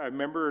 but I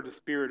remember the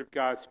Spirit of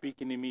God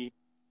speaking to me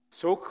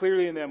so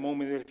clearly in that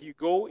moment that if you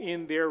go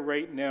in there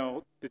right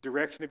now, the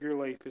direction of your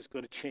life is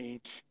going to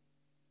change.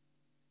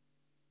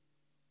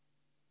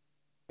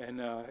 And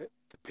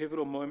it's a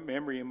pivotal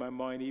memory in my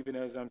mind, even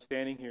as I'm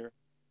standing here.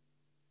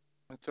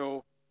 And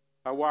so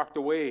I walked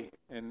away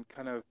and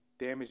kind of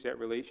damaged that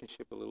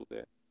relationship a little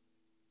bit.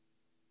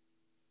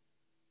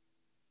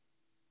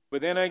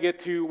 But then I get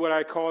to what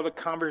I call the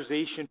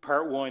conversation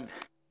part 1.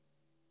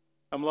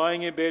 I'm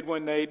lying in bed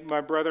one night.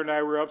 My brother and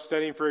I were up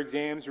studying for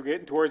exams. We're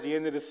getting towards the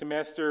end of the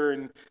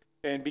semester,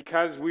 and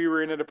because we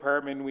were in an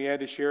apartment, we had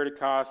to share the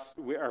costs.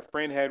 Our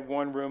friend had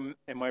one room,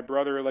 and my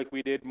brother, like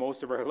we did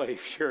most of our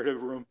life, shared a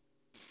room.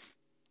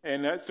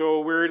 And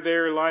so we're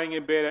there lying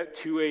in bed at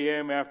 2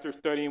 a.m. after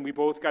studying. We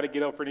both got to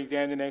get up for an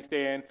exam the next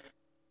day.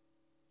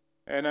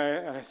 And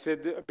I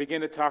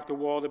began to talk to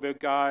Walt about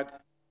God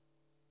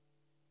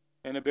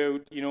and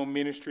about,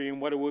 ministry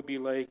and what it would be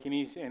like.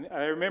 And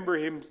I remember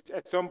him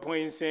at some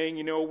point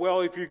saying,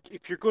 well, if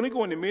you're going to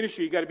go into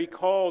ministry, you got to be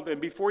called.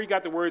 And before he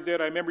got the words out,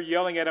 I remember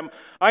yelling at him,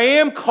 I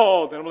am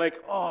called. And I'm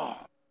like, oh,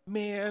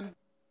 man.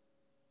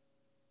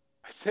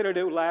 I said it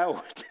out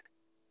loud.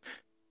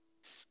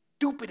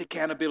 Stupid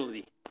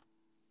accountability.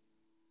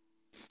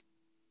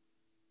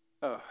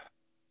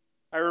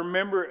 I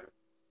remember,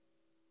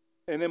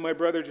 and then my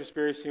brother just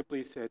very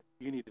simply said,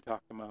 you need to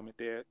talk to Mom and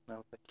Dad. And I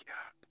was like, yeah,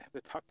 I have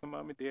to talk to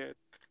Mom and Dad.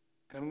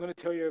 And I'm going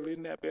to tell you, I laid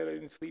in that bed, I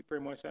didn't sleep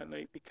very much that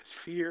night because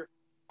fear.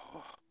 Oh,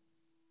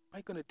 am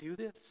I going to do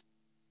this?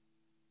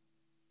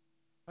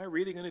 Am I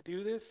really going to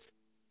do this?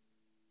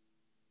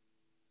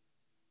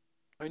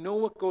 I know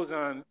what goes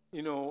on,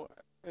 and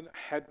I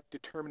had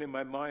determined in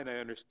my mind, I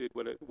understood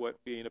what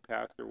being a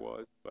pastor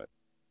was, but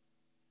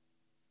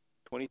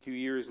 22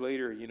 years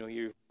later,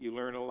 you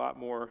learn a lot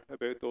more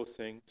about those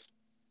things.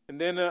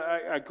 And then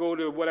I go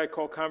to what I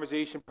call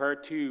conversation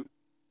part 2,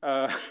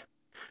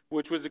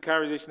 which was a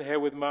conversation I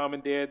had with Mom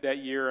and Dad that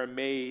year in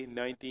May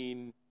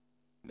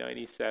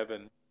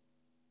 1997.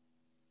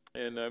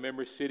 And I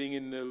remember sitting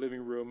in the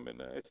living room, and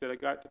I said, I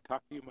got to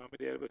talk to you, Mom and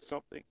Dad, about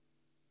something.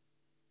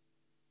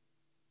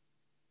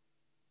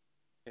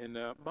 And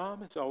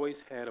Mom has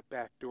always had a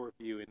backdoor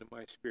view into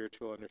my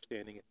spiritual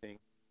understanding of things.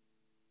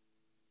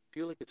 I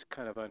feel like it's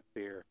kind of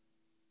unfair.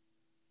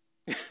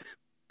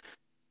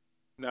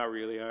 Not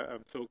really.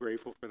 I'm so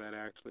grateful for that,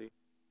 actually.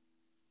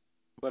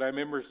 But I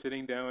remember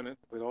sitting down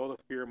with all the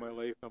fear in my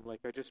life. I'm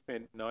like, I just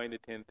spent $9,000 to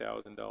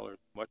 $10,000,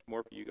 much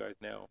more for you guys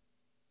now,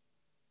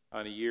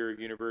 on a year of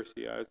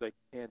university. I was like,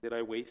 man, did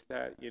I waste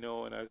that? And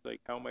I was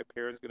like, how are my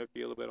parents going to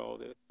feel about all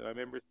this? And I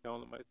remember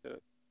telling them, I said, I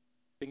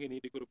think I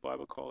need to go to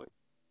Bible college.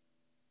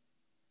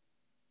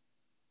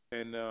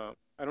 And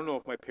I don't know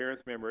if my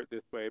parents remember it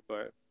this way,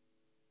 but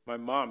my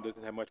mom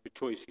doesn't have much of a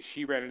choice.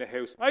 She ran in the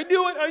house. I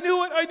knew it.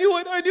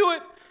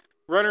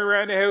 Running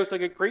around the house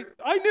like a great,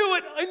 I knew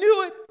it.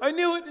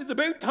 It's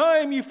about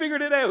time you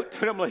figured it out.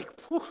 And I'm like,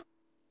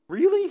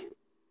 really?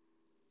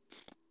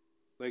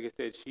 Like I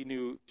said, she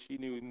knew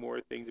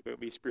more things about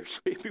me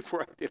spiritually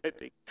before I did, I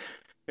think.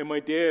 And my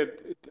dad,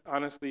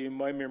 honestly, in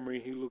my memory,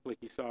 he looked like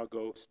he saw a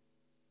ghost.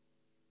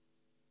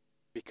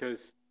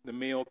 Because the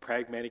male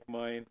pragmatic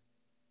mind,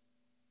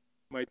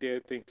 my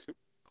dad thinks,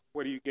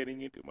 what are you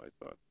getting into, my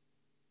son?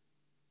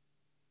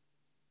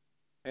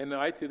 And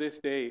I, to this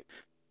day,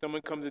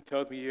 someone comes and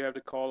tells me you have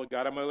to call a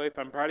God in my life,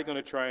 I'm probably going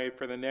to try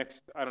for the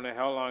next, I don't know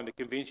how long, to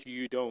convince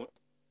you don't.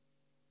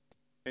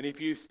 And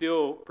if you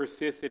still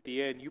persist at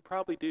the end, you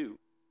probably do.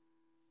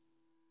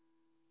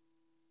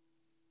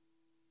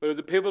 But it was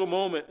a pivotal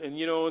moment, and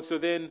so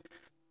then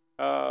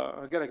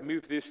I got to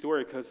move to this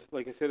story because,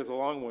 like I said, it's a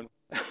long one.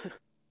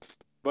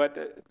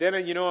 But then,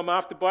 I'm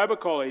off to Bible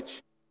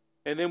college.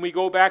 And then we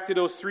go back to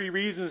those 3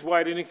 reasons why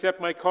I didn't accept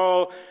my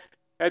call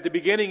at the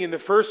beginning. In the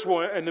first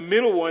one, and the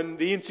middle one,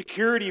 the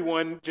insecurity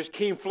one, just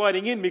came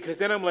flooding in because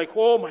then I'm like,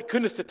 oh my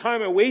goodness, the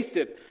time I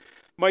wasted.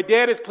 My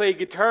dad has played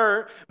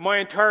guitar my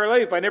entire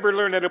life. I never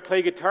learned how to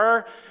play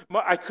guitar.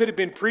 I could have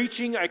been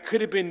preaching. I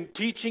could have been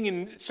teaching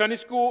in Sunday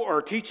school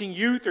or teaching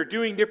youth or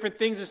doing different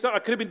things and stuff. I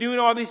could have been doing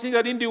all these things.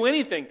 I didn't do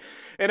anything.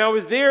 And I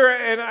was there,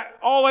 and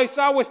all I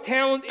saw was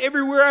talent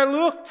everywhere I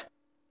looked.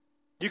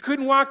 You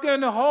couldn't walk down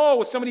the hall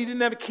with somebody who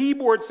didn't have a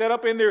keyboard set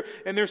up and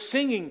they're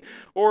singing.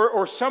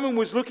 Or someone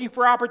was looking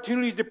for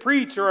opportunities to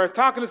preach. Or I was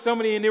talking to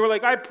somebody and they were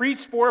like, I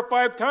preached 4 or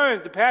 5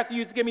 times. The pastor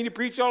used to get me to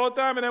preach all the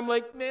time. And I'm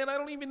like, man, I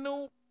don't even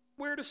know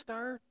where to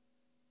start.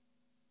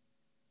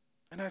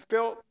 And I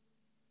felt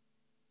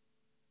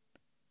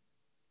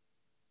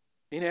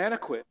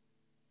inadequate.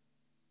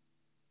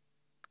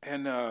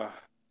 And the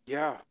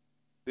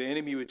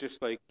enemy was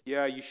just like,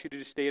 yeah, you should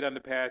have just stayed on the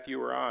path you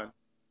were on.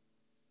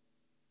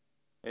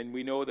 And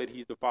we know that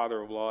he's the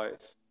father of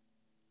lies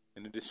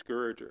and a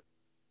discourager.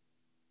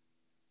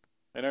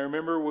 And I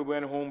remember we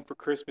went home for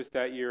Christmas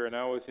that year, and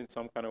I was in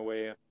some kind of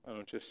way,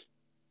 just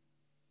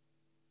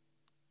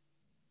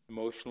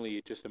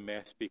emotionally just a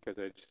mess because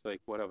I just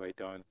like, what have I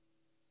done?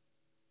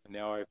 And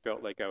now I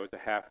felt like I was a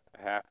half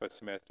a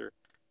semester.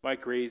 My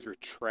grades were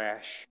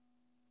trash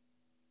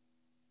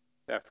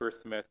that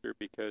first semester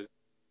because,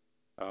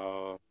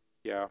 for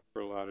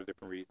a lot of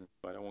different reasons,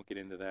 but I won't get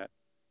into that.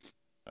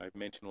 I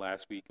mentioned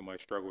last week in my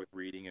struggle with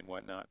reading and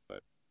whatnot.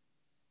 But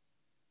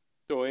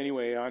so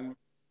anyway, I'm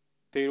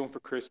stayed home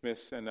for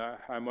Christmas, and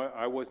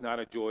I was not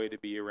a joy to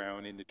be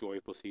around in the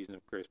joyful season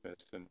of Christmas.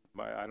 And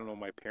I don't know,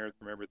 my parents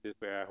remember it this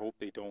way. I hope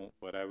they don't.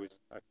 But I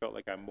felt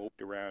like I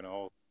moped around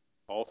all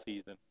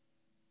season.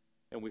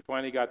 And we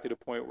finally got to the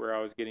point where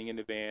I was getting in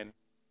the van,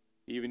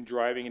 even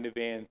driving in the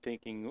van,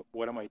 thinking,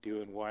 "What am I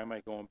doing? Why am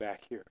I going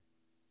back here?"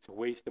 It's a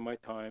waste of my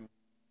time.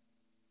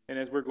 And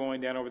as we're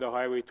going down over the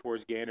highway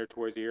towards Gander,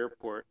 towards the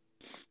airport,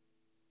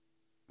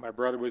 my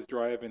brother was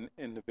driving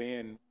in the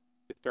van.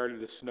 It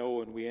started to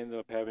snow, and we ended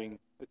up having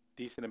a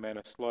decent amount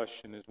of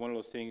slush. And it's one of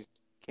those things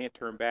you can't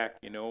turn back,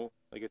 you know.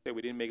 Like I said,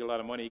 we didn't make a lot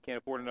of money. You can't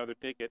afford another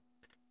ticket.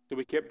 So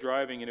we kept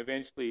driving, and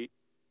eventually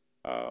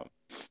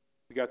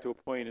we got to a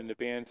point, and the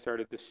van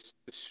started to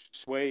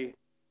sway,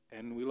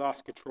 and we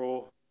lost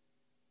control.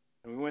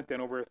 And we went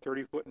down over a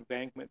 30-foot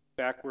embankment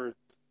backwards.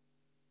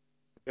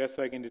 The best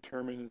I can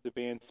determine is the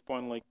van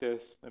spun like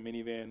this, a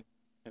minivan,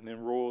 and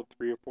then rolled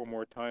 3 or 4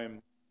 more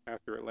times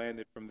after it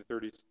landed from the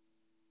 30s.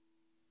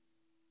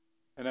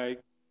 And I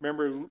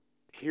remember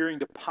hearing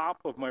the pop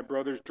of my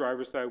brother's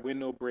driver's side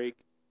window break.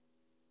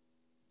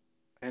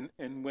 And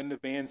when the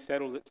van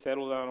settled, it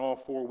settled on all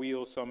 4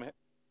 wheels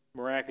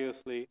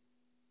miraculously.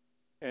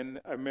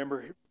 And I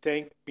remember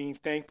being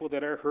thankful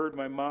that I heard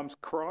my mom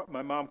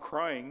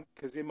crying,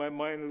 because in my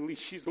mind, at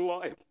least she's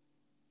alive.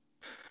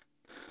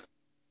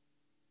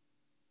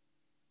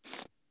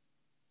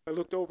 I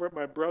looked over at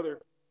my brother,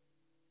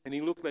 and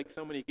he looked like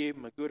somebody gave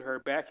him a good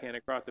hard backhand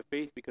across the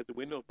face because the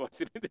window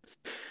busted in this.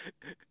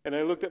 And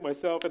I looked at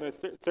myself, and I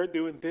started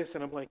doing this,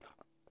 and I'm like,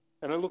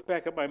 and I looked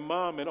back at my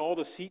mom, and all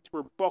the seats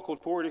were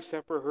buckled forward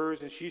except for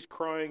hers, and she's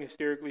crying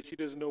hysterically. She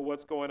doesn't know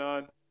what's going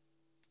on.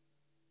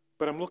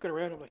 But I'm looking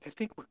around, I'm like, I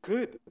think we're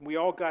good. And we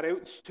all got out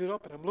and stood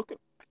up, and I'm looking,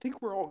 I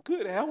think we're all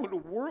good. How in the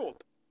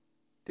world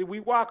did we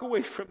walk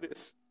away from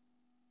this?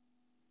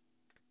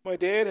 My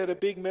dad had a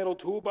big metal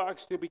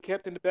toolbox that we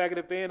kept in the back of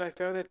the van. I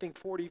found that thing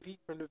 40 feet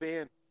from the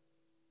van.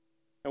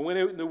 I went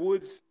out in the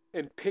woods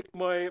and picked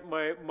my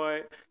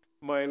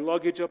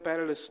luggage up out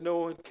of the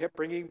snow and kept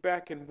bringing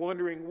back and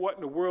wondering what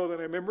in the world. And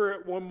I remember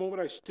at one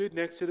moment I stood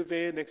next to the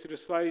van, next to the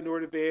sliding door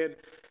of the van,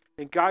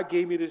 and God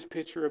gave me this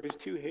picture of his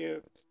 2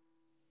 hands.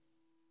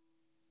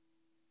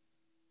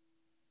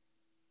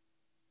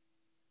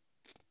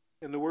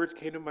 And the words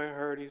came to my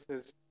heart. He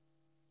says,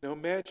 now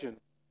imagine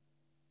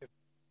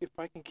if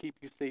I can keep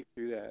you safe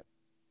through that.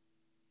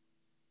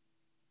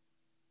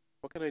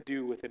 What can I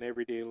do with an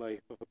everyday life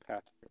of a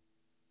pastor?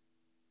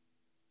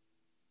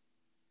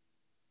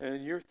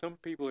 And some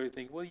people are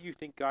thinking, well, you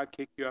think God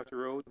kicked you off the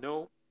road?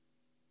 No,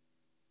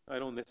 I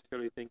don't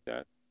necessarily think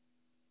that.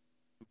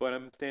 But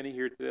I'm standing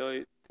here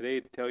today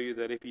to tell you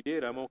that if he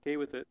did, I'm okay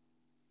with it.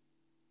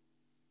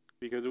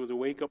 Because it was a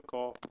wake-up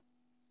call.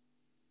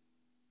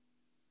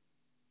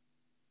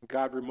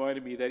 God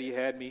reminded me that he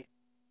had me.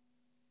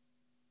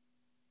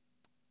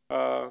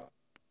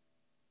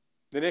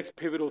 The next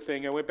pivotal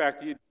thing, I went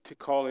back to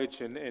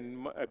college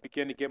and I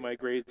began to get my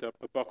grades up.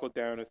 I buckled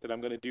down and said,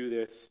 I'm going to do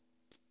this.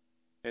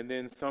 And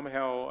then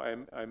somehow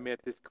I met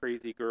this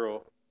crazy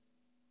girl.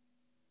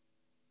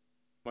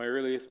 My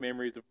earliest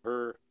memories of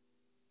her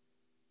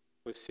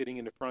was sitting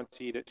in the front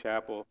seat at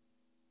chapel.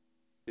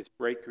 This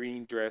bright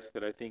green dress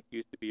that I think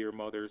used to be her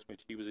mother's when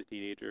she was a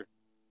teenager.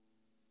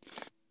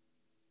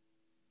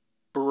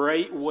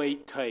 Bright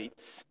white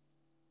tights.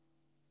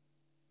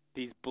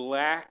 These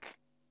black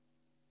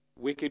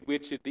Wicked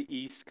Witch of the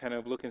East kind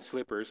of looking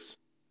slippers.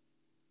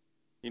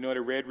 You know,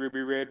 the red,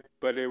 ruby red,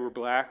 but they were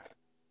black.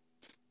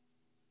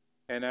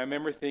 And I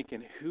remember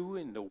thinking, who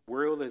in the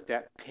world is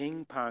that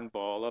ping pong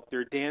ball up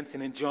there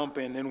dancing and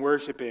jumping and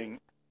worshiping?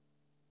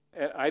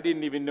 And I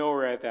didn't even know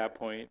her at that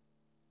point.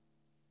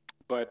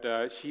 But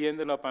she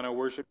ended up on a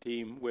worship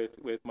team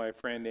with my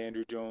friend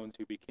Andrew Jones,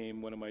 who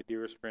became one of my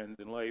dearest friends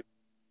in life.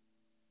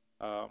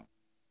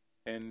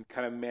 And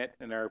kind of met,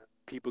 and our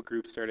people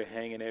group started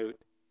hanging out.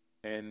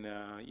 And,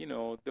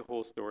 the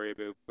whole story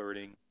about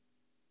flirting.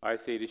 I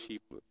say that she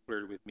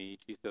flirted with me.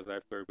 She says I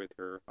flirted with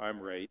her.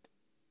 I'm right.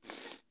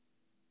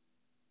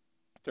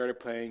 Started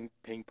playing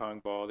ping pong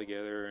ball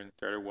together and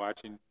started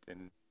watching.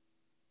 And,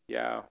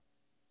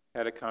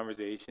 had a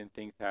conversation.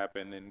 Things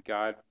happened. And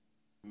God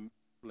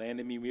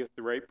landed me with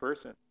the right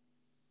person.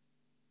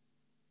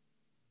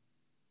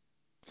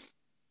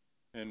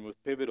 And was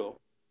pivotal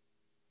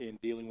in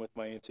dealing with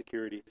my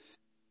insecurities.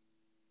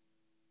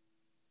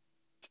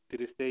 To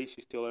this day,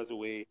 she still has a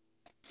way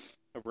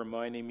of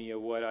reminding me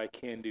of what I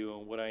can do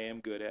and what I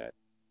am good at,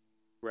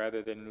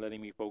 rather than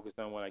letting me focus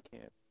on what I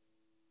can't.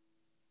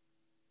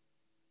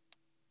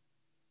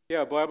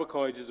 Yeah, Bible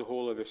college is a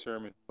whole other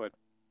sermon, but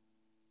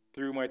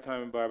through my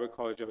time in Bible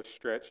college, I was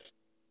stretched,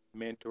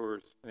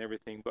 mentors and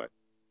everything. But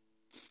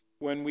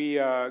when we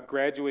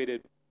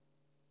graduated,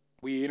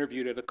 we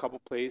interviewed at a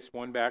couple places,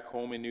 one back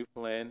home in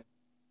Newfoundland,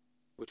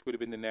 which would have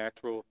been the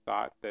natural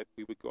thought that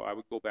I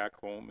would go back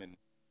home and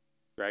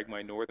drag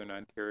my Northern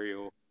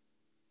Ontario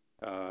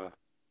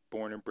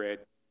born and bred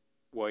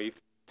wife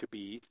to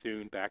be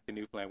soon back to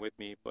Newfoundland with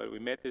me. But we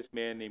met this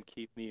man named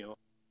Keith Neal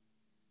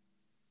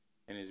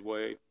and his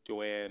wife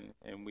Joanne,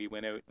 and we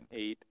went out and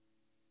ate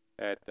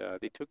at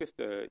they took us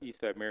to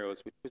Eastside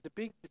Marrow's, which was a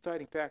big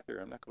deciding factor.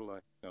 I'm not gonna lie.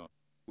 No,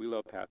 we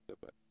love pasta,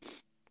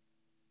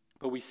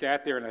 but we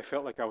sat there and I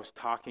felt like I was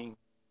talking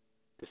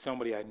to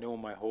somebody I know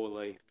my whole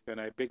life. And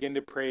I began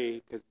to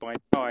pray, because by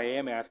now I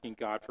am asking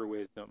God for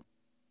wisdom.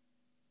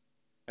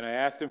 And I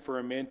asked him for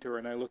a mentor,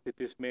 and I looked at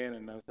this man,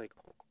 and I was like,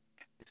 oh,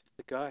 this is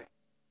the guy.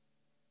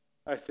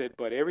 I said,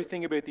 but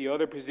everything about the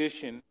other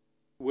position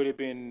would have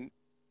been,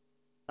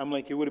 I'm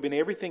like, it would have been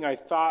everything I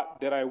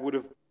thought that I would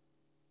have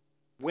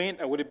went.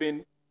 I would have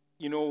been,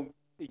 a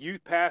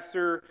youth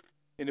pastor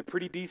in a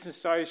pretty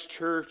decent-sized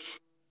church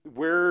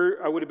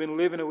where I would have been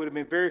living. I would have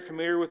been very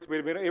familiar with. Would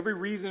have been every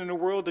reason in the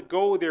world to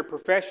go there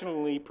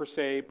professionally, per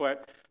se,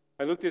 but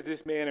I looked at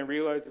this man and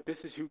realized that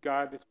this is who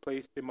God has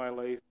placed in my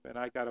life, and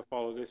I got to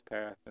follow this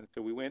path. And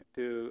so we went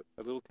to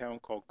a little town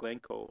called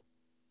Glencoe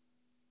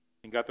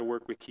and got to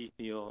work with Keith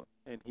Neal,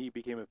 and he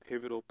became a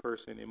pivotal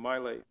person in my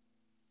life,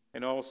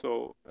 and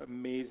also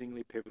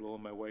amazingly pivotal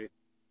in my wife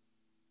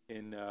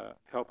in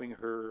helping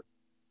her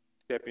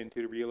step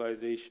into the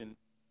realization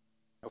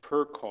of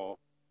her call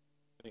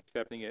and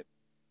accepting it.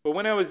 But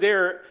when I was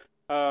there,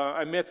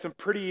 I met some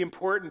pretty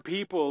important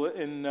people,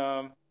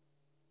 and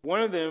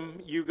one of them,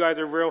 you guys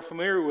are real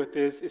familiar with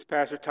this, is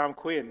Pastor Tom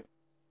Quinn.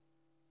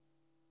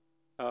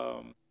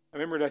 I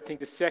remember, I think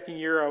the second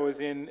year I was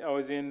in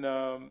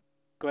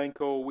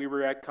Glencoe, we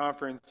were at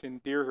conference in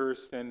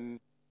Deerhurst, and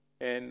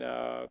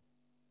I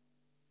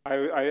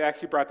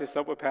actually brought this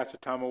up with Pastor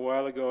Tom a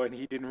while ago, and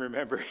he didn't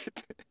remember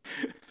it.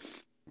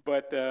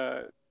 But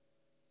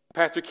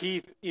Pastor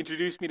Keith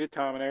introduced me to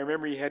Tom, and I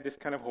remember he had this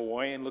kind of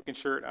Hawaiian-looking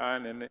shirt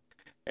on,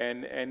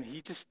 and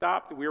he just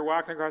stopped. We were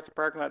walking across the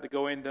parking lot to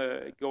go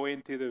into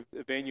the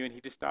venue, and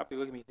he just stopped. He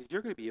looked at me. He says,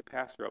 "You're going to be a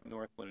pastor up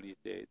north one of these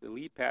days. The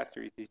lead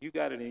pastor." He says, "You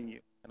got it in you."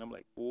 And I'm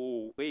like,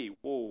 "Whoa, wait,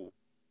 whoa,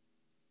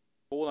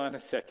 hold on a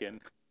second.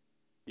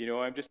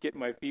 I'm just getting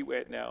my feet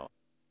wet now."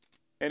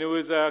 And it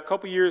was a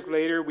couple years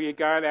later. We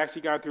had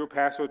actually gone through a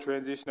pastoral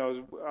transition.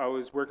 I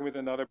was working with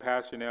another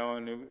pastor now,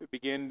 and it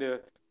began to.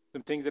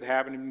 Some things that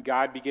happened, and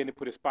God began to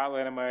put a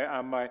spotlight on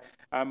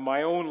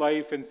my own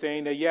life, and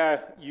saying that,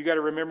 you got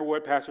to remember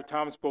what Pastor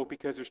Tom spoke,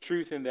 because there's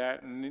truth in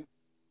that, and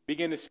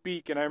began to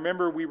speak. And I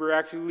remember we were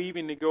actually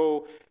leaving to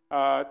go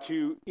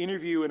to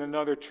interview in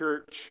another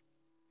church,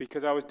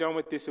 because I was done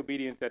with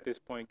disobedience at this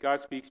point.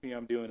 God speaks to me,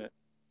 I'm doing it.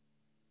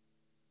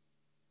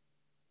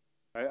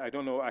 I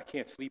don't know, I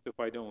can't sleep if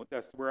I don't.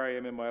 That's where I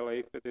am in my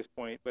life at this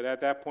point. But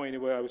at that point,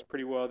 I was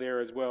pretty well there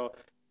as well.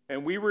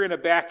 And we were in a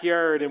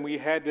backyard, and we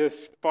had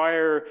this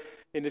fire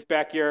in this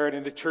backyard,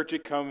 and the church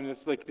had come, and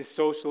it's like this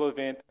social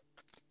event.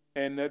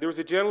 And there was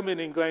a gentleman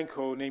in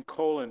Glencoe named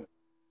Colin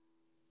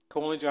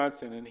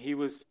Johnson, and he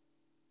was,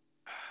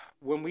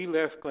 when we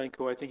left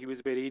Glencoe, I think he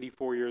was about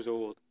 84 years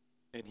old,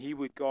 and he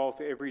would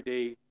golf every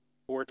day,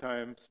 four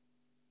times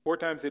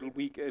a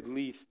week at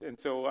least. And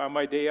so on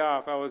my day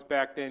off, I was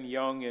back then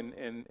young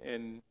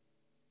and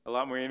a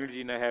lot more energy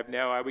than I have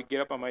now. I would get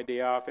up on my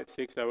day off at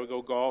 6, I would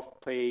go golf,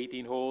 play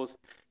 18 holes,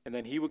 and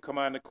then he would come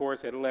on the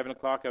course at 11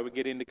 o'clock. I would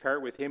get in the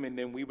cart with him, and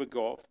then we would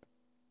golf.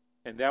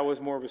 And that was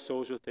more of a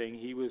social thing.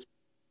 He was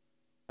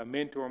a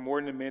mentor, more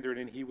than a mentor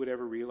than he would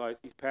ever realize.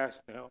 He's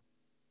passed now.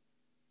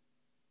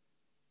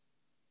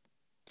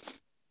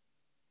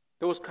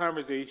 Those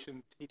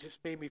conversations, he just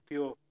made me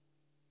feel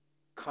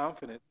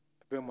confident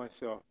about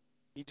myself.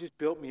 He just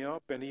built me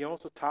up, and he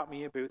also taught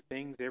me about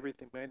things,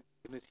 everything. Man,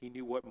 goodness, he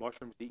knew what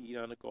mushrooms to eat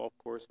on a golf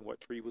course and what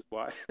tree was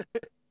what.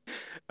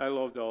 I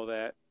loved all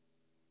that.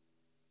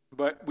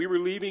 But we were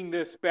leaving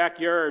this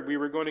backyard. We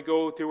were going to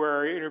go to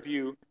our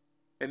interview,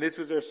 and this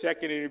was our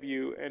second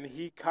interview, and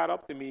he caught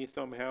up to me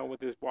somehow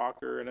with his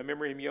walker, and I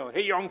remember him yelling,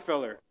 "Hey, young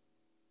feller."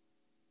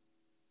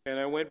 And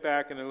I went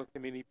back, and I looked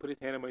at him, and he put his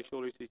hand on my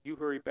shoulder. He says, "You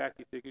hurry back,"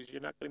 he said, "because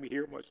you're not going to be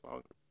here much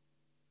longer."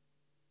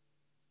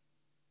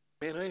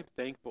 Man, I am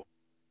thankful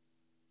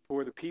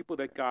for the people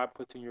that God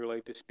puts in your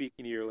life to speak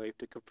into your life,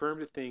 to confirm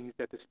the things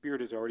that the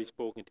Spirit has already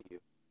spoken to you.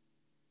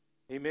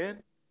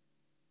 Amen?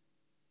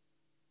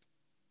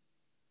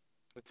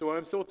 And so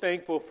I'm so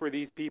thankful for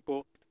these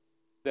people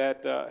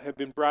that have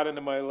been brought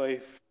into my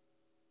life.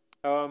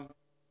 But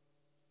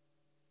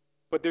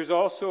there's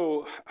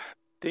also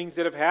things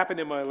that have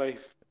happened in my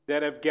life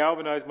that have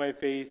galvanized my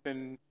faith,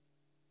 and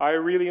I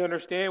really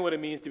understand what it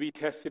means to be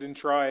tested and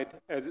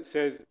tried, as it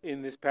says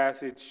in this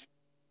passage.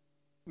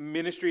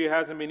 Ministry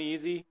hasn't been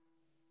easy.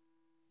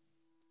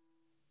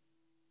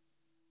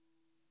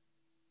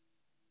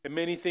 And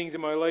many things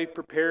in my life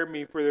prepared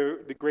me for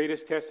the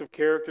greatest test of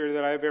character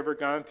that I've ever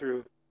gone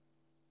through.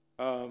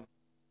 I'm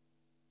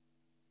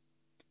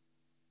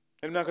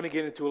not going to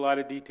get into a lot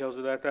of details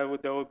of that. That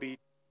would be,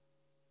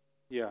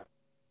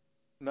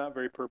 not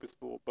very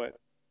purposeful. But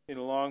in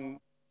a long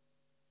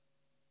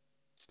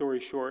story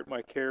short,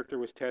 my character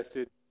was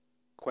tested,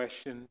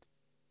 questioned.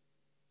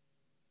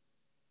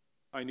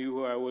 I knew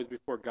who I was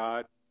before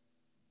God,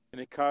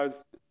 and it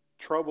caused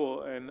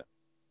trouble, and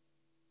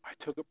I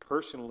took it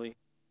personally.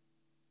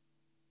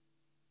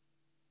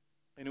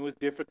 And it was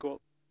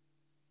difficult.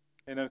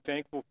 And I'm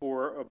thankful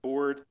for a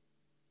board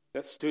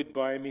that stood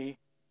by me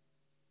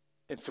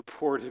and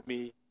supported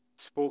me,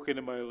 spoke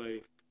into my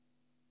life.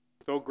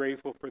 So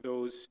grateful for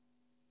those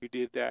who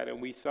did that.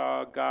 And we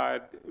saw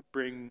God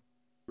bring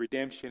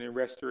redemption and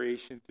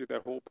restoration through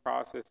that whole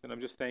process, and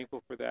I'm just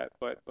thankful for that.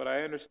 But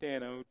I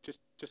understand. I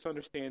just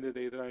understand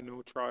today that I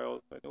know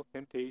trials, I know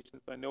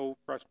temptations, I know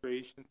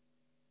frustration.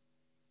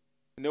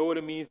 I know what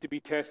it means to be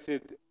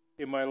tested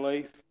in my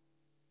life.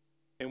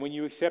 And when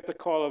you accept the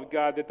call of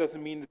God, that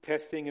doesn't mean the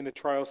testing and the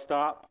trials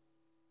stop.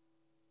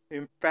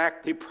 In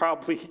fact, they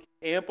probably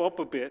amp up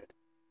a bit.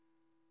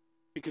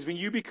 Because when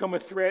you become a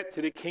threat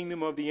to the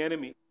kingdom of the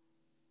enemy,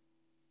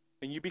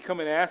 and you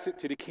become an asset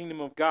to the kingdom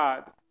of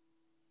God,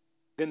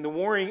 then the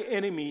warring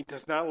enemy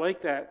does not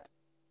like that.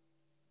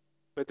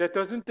 But that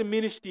doesn't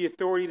diminish the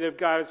authority that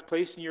God has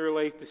placed in your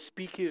life to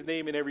speak his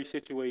name in every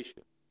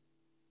situation.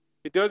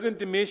 It doesn't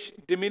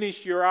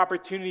diminish your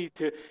opportunity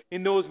to,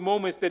 in those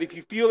moments that if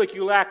you feel like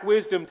you lack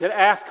wisdom, to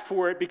ask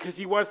for it because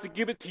he wants to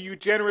give it to you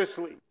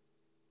generously.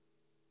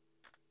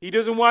 He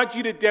doesn't want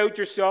you to doubt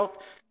yourself.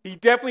 He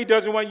definitely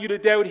doesn't want you to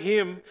doubt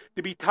him,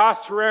 to be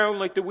tossed around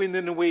like the wind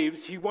and the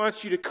waves. He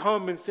wants you to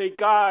come and say,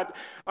 God,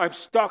 I'm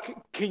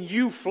stuck. Can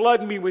you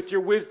flood me with your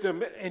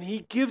wisdom? And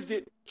he gives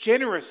it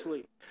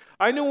generously.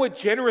 I know what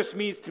generous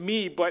means to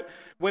me, but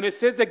when it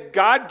says that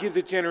God gives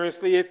it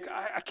generously,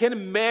 I can't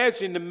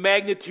imagine the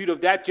magnitude of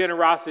that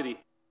generosity.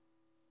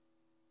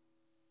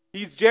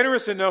 He's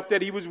generous enough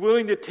that he was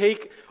willing to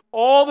take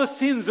all the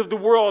sins of the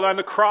world on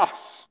the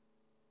cross.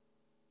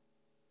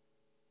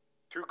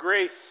 Through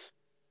grace,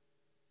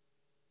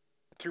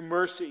 through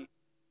mercy,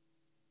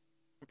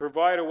 and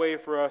provide a way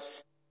for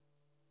us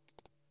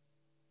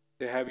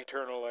to have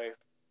eternal life.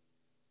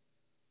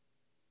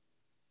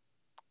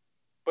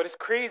 But it's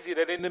crazy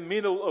that in the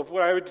middle of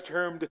what I would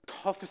term the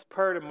toughest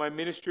part of my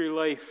ministry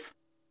life,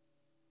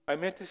 I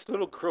met this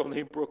little girl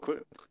named Brooklyn.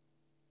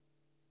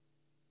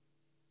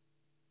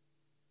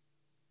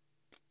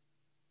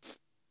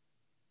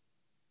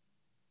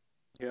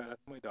 Yeah,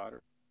 that's my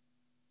daughter.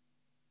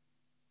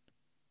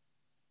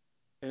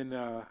 And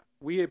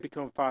we had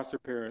become foster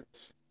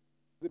parents.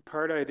 The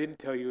part I didn't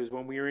tell you is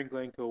when we were in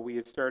Glencoe, we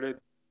had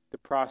started the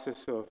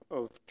process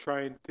of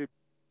trying to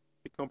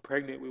become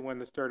pregnant. We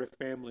wanted to start a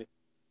family.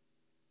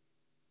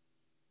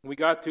 We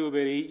got to about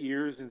 8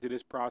 years into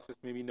this process,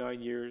 maybe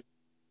 9 years,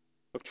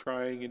 of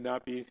trying and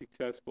not being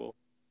successful.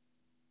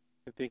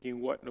 And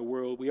thinking, what in the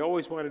world? We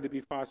always wanted to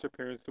be foster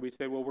parents, so we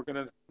said, well,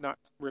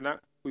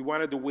 we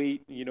wanted to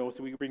wait,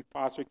 so we could bring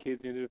foster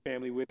kids into the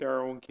family with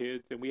our own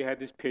kids. And we had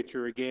this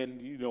picture,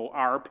 again,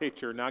 our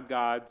picture, not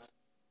God's.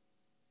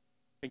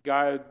 And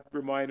God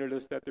reminded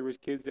us that there was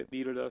kids that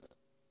needed us.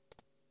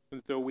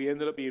 And so we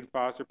ended up being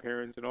foster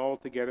parents, and all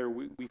together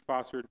we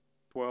fostered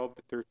 12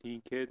 to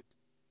 13 kids.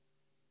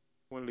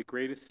 One of the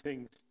greatest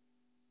things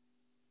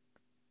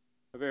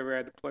I've ever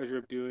had the pleasure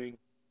of doing.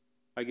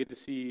 I get to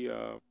see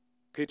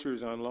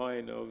pictures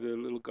online of the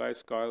little guy,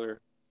 Skylar,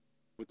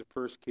 was the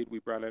first kid we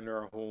brought into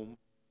our home.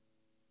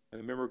 And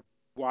I remember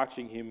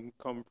watching him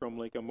come from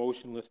like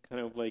emotionless, kind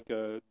of like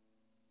a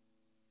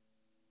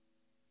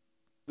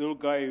little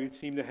guy who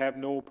seemed to have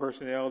no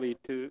personality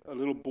to a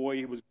little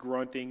boy who was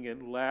grunting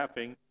and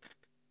laughing.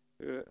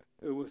 It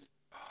was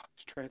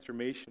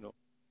transformational.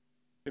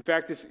 In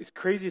fact, this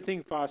crazy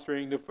thing,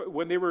 fostering,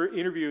 when they were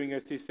interviewing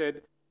us, they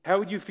said, how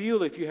would you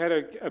feel if you had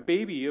a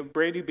baby, a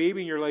brand new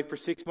baby in your life for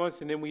 6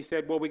 months, and then we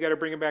said, well, we got to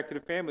bring him back to the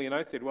family. And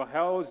I said, well,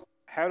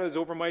 how does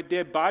over my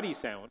dead body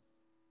sound?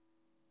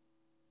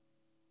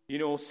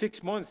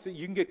 6 months,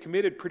 you can get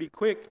committed pretty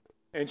quick.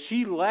 And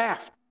she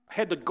laughed,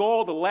 had the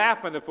gall to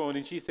laugh on the phone,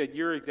 and she said,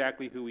 you're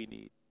exactly who we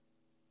need.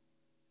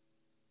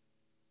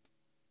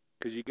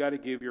 Because you got to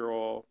give your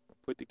all,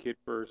 put the kid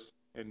first,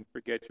 and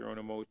forget your own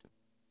emotions.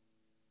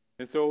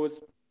 And so it was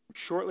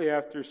shortly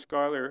after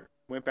Skylar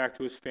went back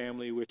to his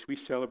family, which we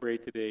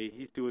celebrate today.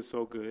 He's doing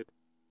so good.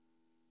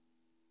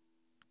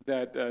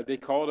 That they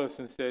called us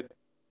and said,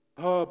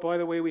 oh, by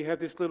the way, we have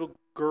this little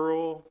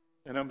girl.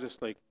 And I'm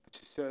just like,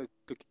 look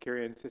at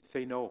Carrie and said,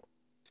 say no.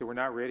 So we're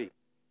not ready.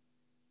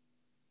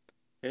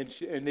 And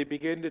they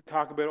begin to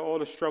talk about all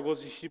the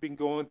struggles that she's been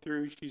going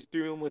through. She's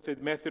dealing with a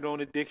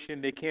methadone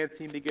addiction. They can't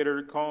seem to get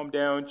her to calm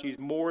down. She's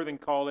more than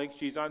colic.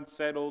 She's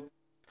unsettled.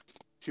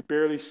 She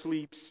barely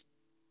sleeps.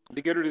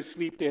 To get her to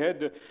sleep, they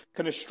had to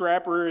kind of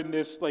strap her in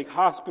this like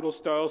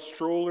hospital-style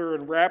stroller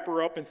and wrap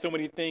her up in so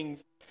many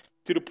things,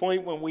 to the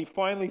point when we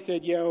finally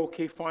said, yeah,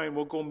 okay, fine,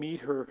 we'll go meet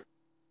her.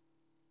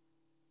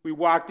 We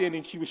walked in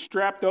and she was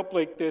strapped up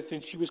like this,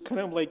 and she was kind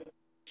of like,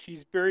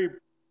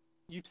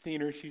 you've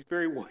seen her, she's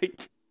very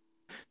white.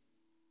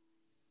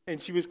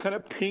 And she was kind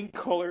of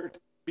pink-colored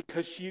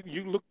because she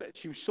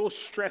was so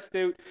stressed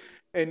out.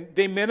 And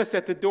they met us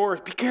at the door.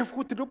 Be careful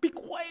with the door, be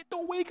quiet,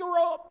 don't wake her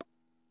up.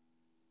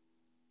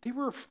 They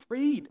were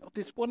afraid of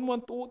this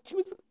 1-month-old. She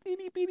was a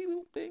itty bitty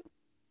little thing.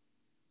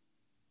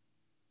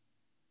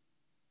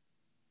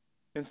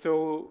 And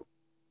so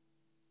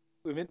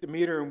we went to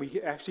meet her, and we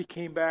actually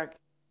came back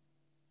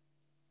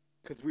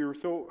because we were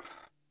so,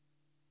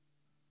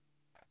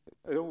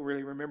 I don't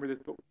really remember this,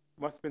 but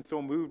must have been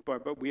so moved by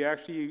it. But we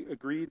actually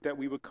agreed that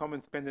we would come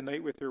and spend the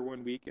night with her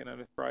one weekend on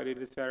a Friday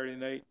to Saturday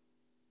night.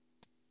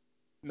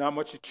 Not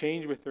much had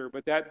changed with her,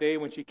 but that day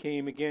when she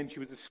came again, she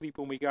was asleep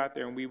when we got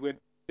there, and we went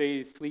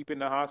stay sleep in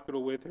the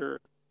hospital with her.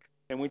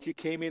 And when she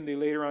came in, they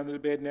laid her onto the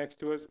bed next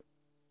to us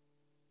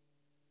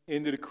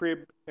into the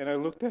crib, and I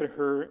looked at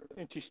her,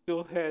 and she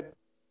still had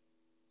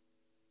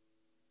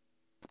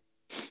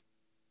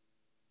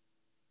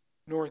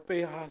North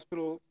Bay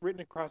Hospital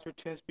written across her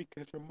chest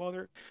because her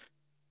mother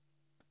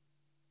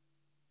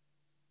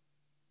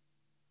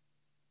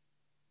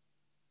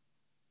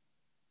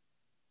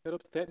got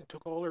upset and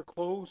took all her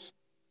clothes.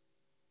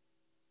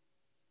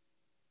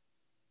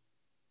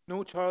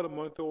 No child a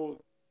month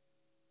old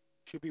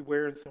should be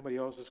wearing somebody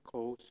else's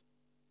clothes.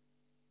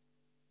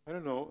 I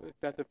don't know if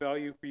that's a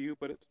value for you,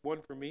 but it's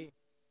one for me.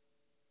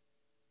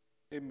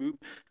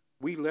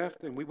 We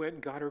left and we went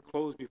and got her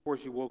clothes before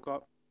she woke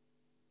up.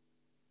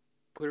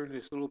 Put her in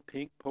this little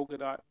pink polka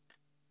dot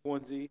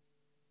onesie.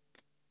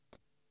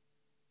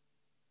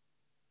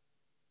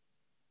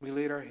 We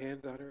laid our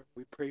hands on her.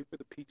 We prayed for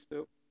the peace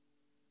that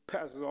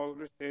passes all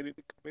understanding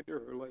to come into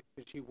her life.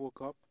 And she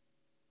woke up.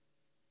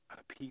 Not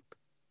a peep.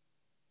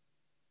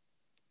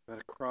 Not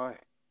a cry.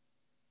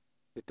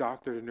 The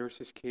doctor, the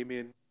nurses came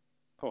in.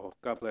 Oh,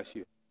 God bless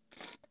you.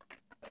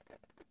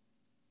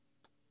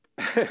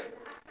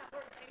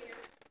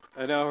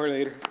 An hour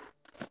later.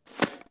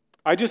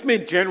 I just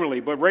meant generally,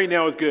 but right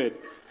now is good.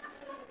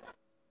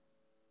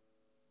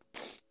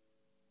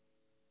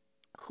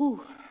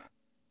 Whew.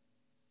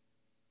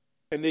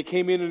 And they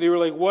came in and they were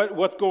like,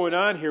 what's going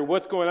on here?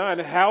 What's going on?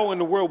 How in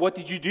the world? What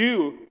did you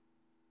do?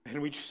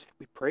 And we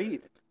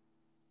prayed.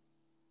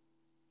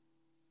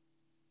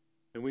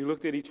 And we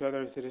looked at each other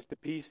and said, it's the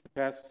peace that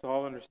passes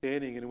all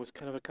understanding. And it was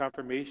kind of a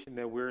confirmation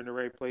that we're in the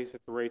right place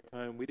at the right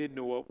time. We didn't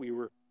know what we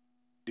were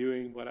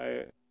doing, but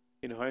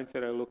in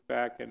hindsight, I look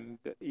back, and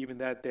even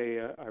that day,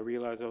 I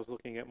realized I was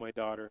looking at my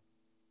daughter.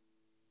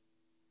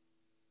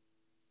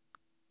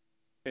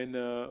 And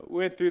we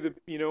went through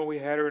we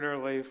had her in our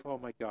life. Oh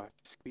my gosh,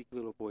 squeaky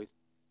little voice.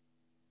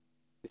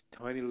 This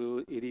tiny little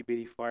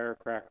itty-bitty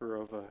firecracker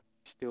of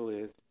still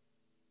is.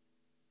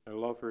 I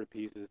love her to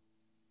pieces.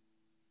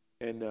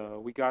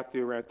 And we got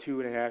to around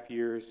 2.5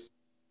 years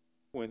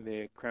when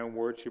the Crown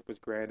Wardship was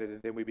granted,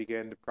 and then we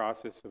began the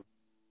process of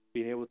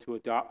being able to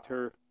adopt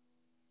her.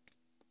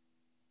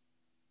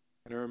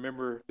 And I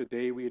remember the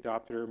day we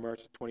adopted her,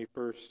 March the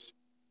 21st,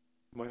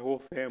 my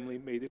whole family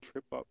made the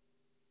trip up.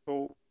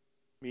 So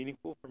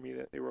meaningful for me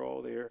that they were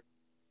all there.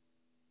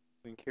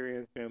 And Carrie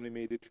Ann's family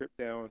made the trip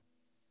down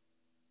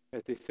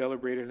as they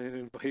celebrated and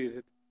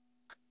invited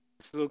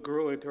this little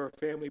girl into our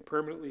family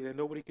permanently that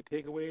nobody could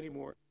take away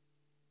anymore.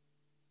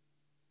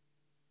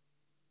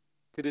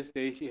 To this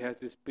day, she has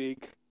this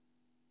big,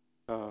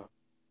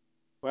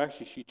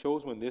 actually, she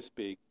chose one this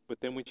big, but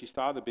then when she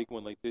saw the big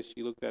one like this,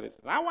 she looked at it and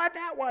said, I want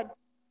that one.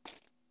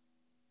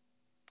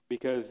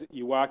 Because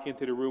you walk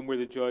into the room where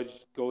the judge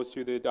goes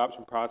through the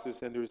adoption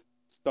process and there's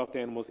stuffed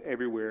animals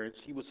everywhere, and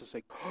she was just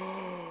like,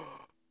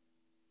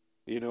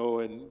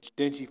 and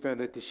then she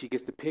found out that she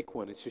gets to pick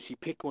one, and so she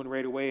picked one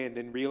right away and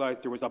then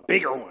realized there was a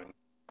bigger one.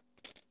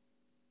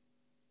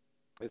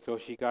 And so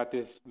she got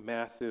this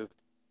massive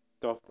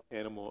stuffed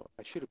animal.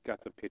 I should have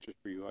got some pictures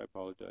for you. I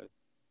apologize.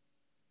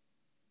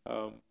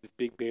 This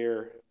big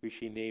bear, who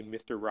she named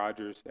Mr.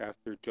 Rogers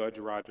after Judge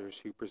Rogers,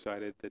 who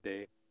presided the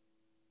day,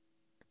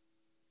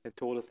 and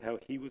told us how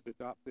he was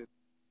adopted.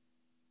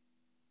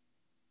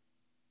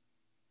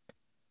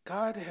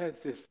 God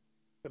has this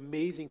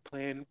amazing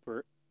plan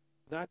for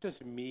not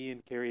just me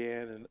and Carrie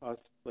Ann and us,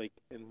 like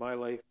in my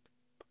life,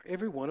 but for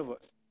every one of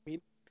us. I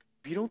mean,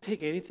 if you don't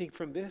take anything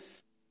from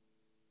this,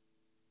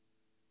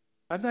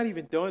 I'm not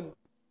even done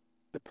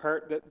the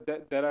part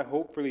that I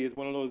hopefully is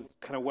one of those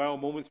kind of wow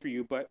moments for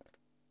you, but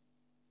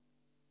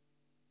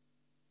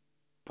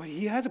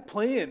he has a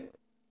plan.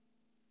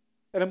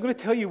 And I'm going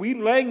to tell you, we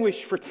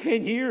languished for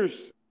 10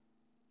 years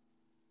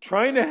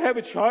trying to have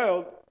a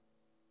child,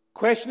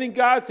 questioning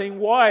God, saying,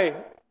 why?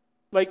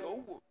 Like,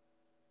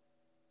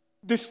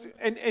 there's,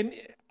 and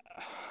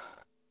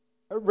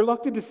I'm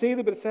reluctant to say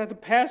that, but as a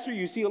pastor,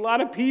 you see a lot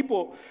of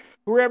people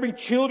who are having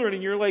children,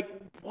 and you're like,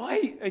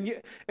 why?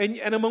 And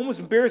I'm almost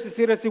embarrassed to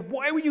say it. I say,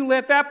 why would you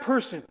let that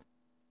person?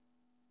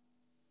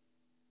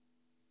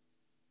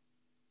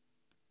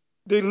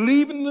 They're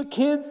leaving the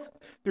kids.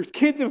 There's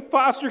kids in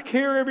foster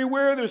care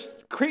everywhere. There's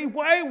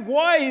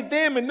why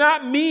them and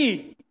not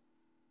me?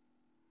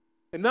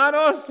 And not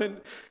us? And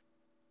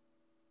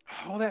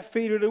all that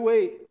faded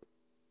away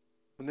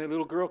when that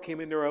little girl came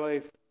into our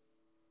life.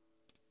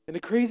 And the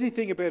crazy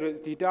thing about it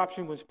is the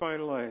adoption was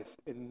finalized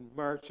in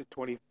March the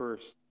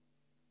 21st.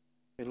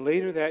 And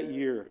later that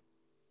year,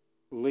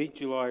 late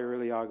July,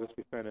 early August,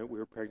 we found out we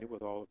were pregnant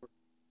with Oliver.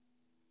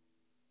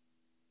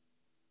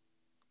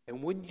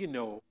 And wouldn't you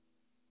know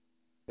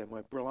that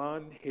my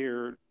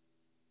blonde-haired,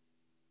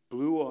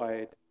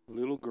 blue-eyed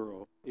little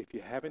girl, if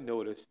you haven't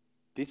noticed,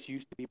 this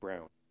used to be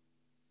brown.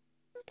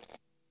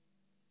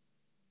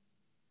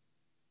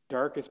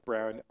 Darkest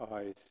brown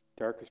eyes,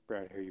 darkest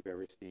brown hair you've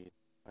ever seen.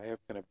 I have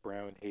kind of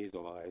brown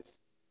hazel eyes.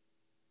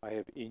 I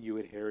have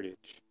Inuit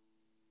heritage.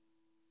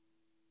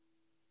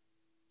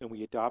 And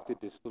we adopted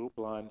this little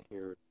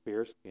blonde-haired,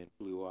 fair-skinned,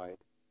 blue-eyed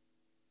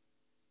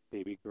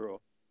baby girl.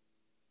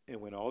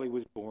 And when Ollie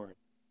was born,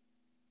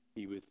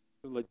 he was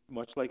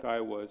much like I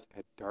was,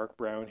 had dark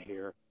brown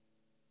hair,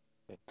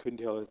 and couldn't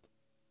tell us.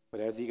 But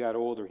as he got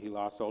older, he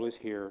lost all his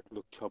hair,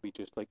 looked chubby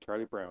just like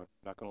Charlie Brown,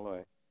 not going to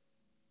lie.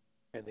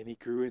 And then he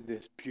grew in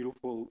this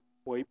beautiful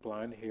white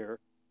blonde hair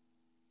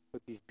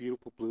with these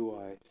beautiful blue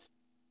eyes.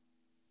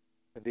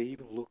 And they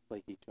even looked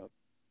like each other.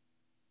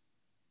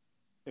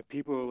 And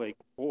people were like,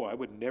 oh, I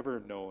would never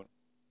have known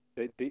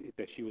that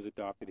she was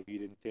adopted if you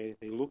didn't say it.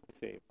 They look the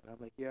same. And I'm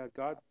like, yeah,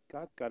 God's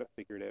got it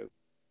figured out.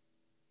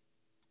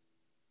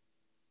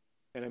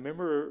 And I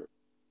remember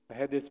I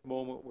had this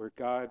moment where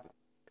God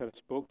kind of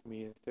spoke to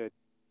me and said,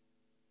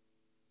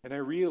 and I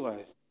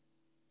realized,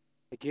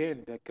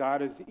 again, that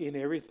God is in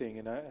everything.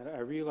 And I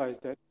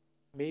realized that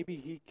maybe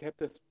he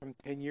kept us from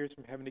 10 years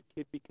from having a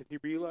kid because he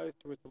realized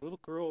there was a little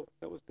girl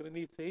that was going to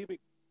need saving.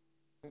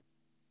 And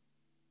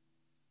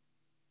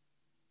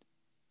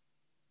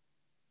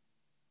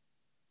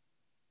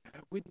I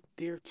wouldn't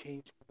dare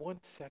change 1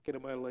 second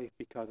of my life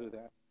because of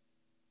that.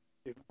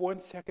 If 1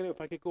 second, if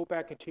I could go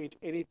back and change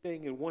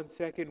anything in 1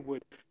 second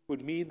would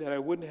mean that I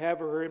wouldn't have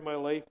her in my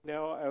life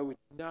now, I would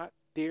not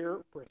dare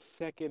for a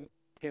second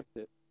tempt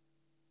it.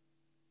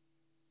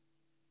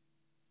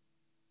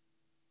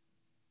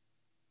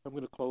 I'm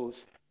going to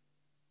close.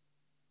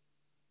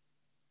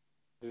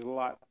 There's a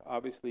lot,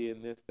 obviously,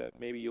 in this that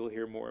maybe you'll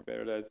hear more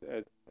about it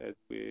as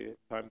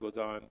time goes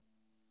on.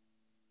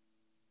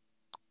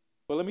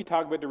 But let me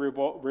talk about the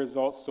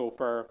results so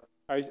far.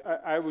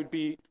 I would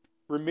be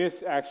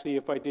remiss, actually,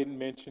 if I didn't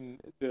mention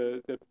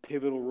the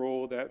pivotal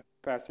role that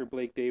Pastor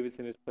Blake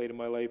Davidson has played in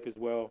my life as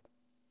well.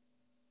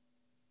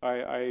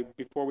 I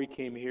before we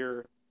came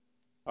here,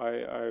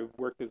 I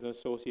worked as an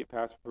associate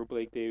pastor for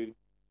Blake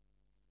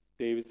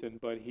Davidson,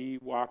 but he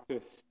walked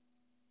us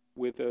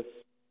with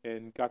us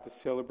and got to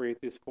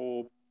celebrate this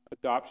whole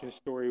adoption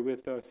story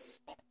with us.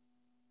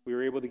 We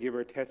were able to give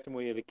our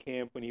testimony at a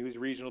camp when he was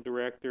regional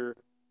director.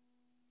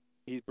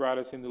 He's brought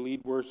us into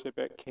lead worship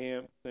at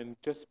camp and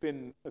just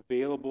been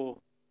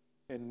available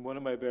and one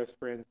of my best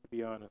friends, to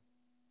be honest.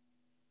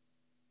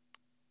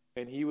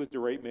 And he was the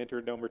right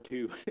mentor, number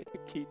 2.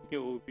 Keith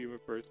Neal would be my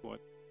first one.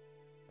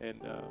 And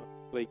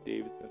Blake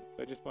Davidson.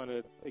 I just want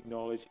to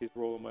acknowledge his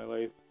role in my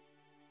life.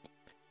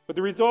 But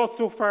the results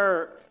so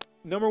far,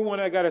 number 1,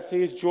 I got to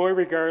say, is joy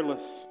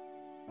regardless.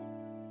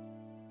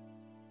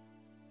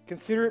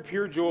 Consider it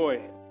pure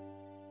joy.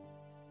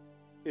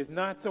 It's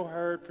not so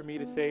hard for me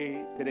to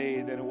say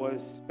today than it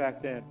was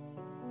back then.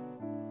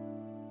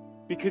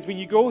 Because when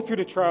you go through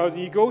the trials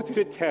and you go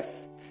through the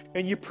tests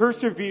and you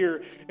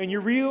persevere and you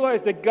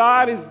realize that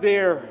God is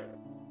there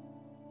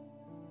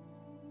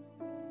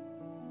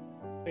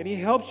and He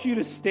helps you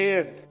to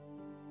stand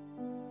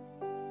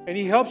and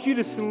He helps you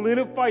to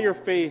solidify your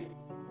faith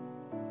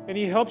and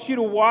He helps you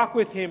to walk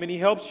with Him and He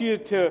helps you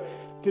to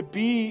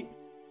be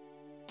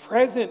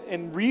present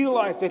and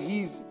realize that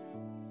He's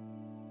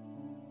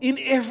in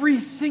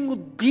every single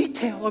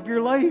detail of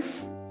your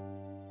life.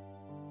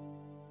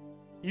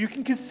 You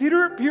can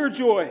consider it pure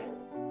joy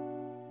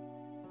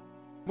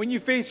when you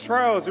face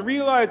trials and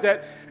realize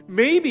that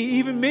maybe,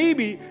 even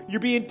maybe, you're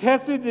being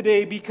tested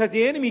today because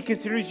the enemy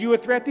considers you a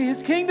threat to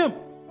his kingdom.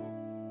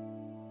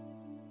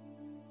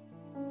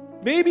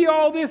 Maybe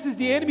all this is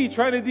the enemy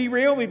trying to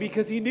derail me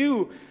because he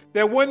knew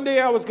that one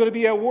day I was going to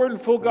be at Warden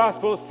Full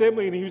Gospel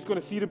Assembly and he was going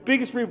to see the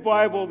biggest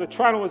revival that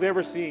Toronto has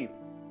ever seen.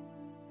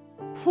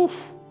 Whew.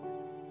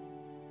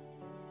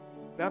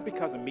 Not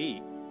because of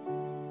me.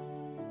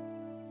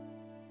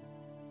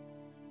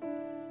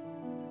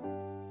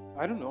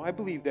 I don't know. I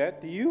believe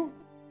that. Do you?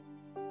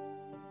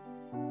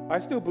 I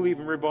still believe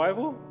in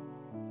revival.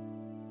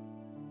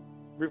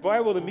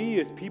 Revival to me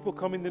is people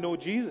coming to know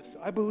Jesus.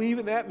 I believe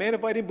in that. Man,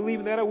 if I didn't believe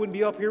in that, I wouldn't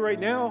be up here right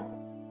now.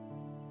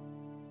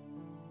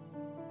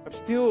 I'm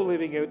still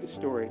living out the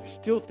story. There's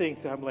still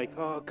things that I'm like,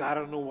 oh, God,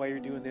 I don't know why you're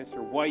doing this,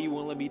 or why you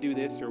won't let me do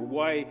this, or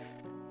why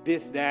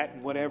this, that,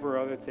 and whatever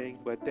other thing.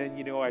 But then,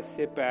 I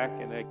sit back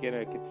and again,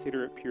 I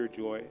consider it pure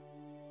joy.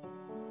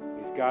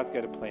 Because God's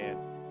got a plan.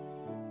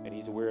 And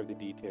He's aware of the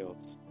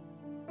details.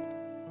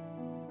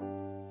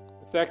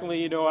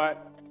 Secondly, I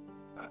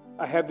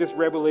have this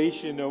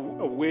revelation of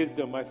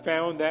wisdom. I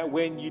found that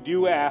when you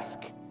do ask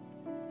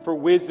for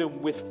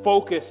wisdom with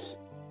focus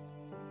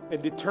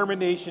and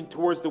determination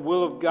towards the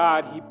will of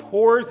God, He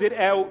pours it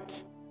out.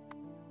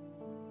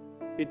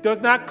 It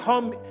does not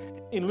come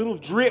in little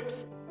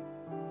drips.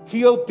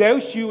 He'll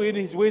douse you in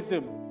His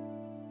wisdom.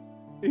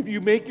 If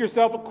you make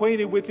yourself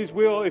acquainted with His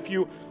will, if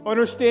you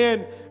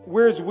understand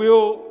where His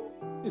will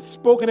is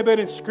spoken about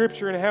in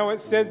Scripture and how it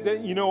says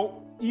that,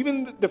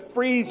 even the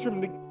phrase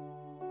from the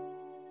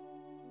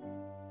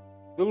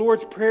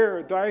Lord's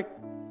Prayer, Thy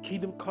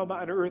kingdom come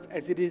on earth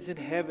as it is in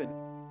heaven.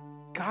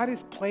 God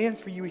has plans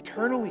for you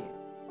eternally.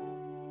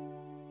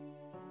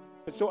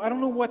 And so I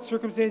don't know what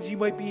circumstance you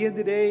might be in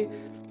today,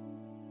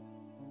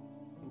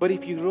 but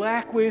if you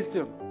lack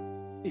wisdom,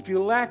 if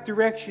you lack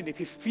direction, if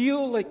you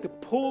feel like the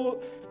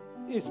pull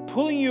is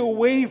pulling you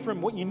away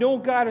from what you know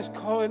God is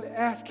calling,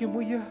 ask Him,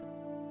 will you?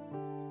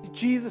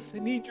 Jesus, I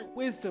need your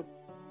wisdom.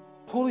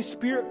 Holy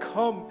Spirit,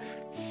 come,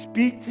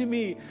 speak to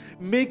me.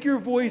 Make your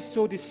voice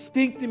so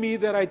distinct to me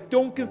that I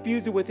don't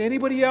confuse it with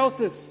anybody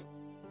else's.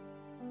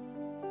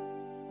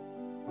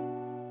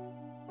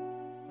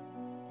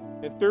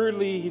 And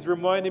thirdly, he's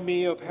reminded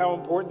me of how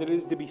important it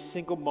is to be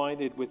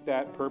single-minded with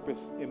that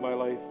purpose in my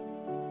life.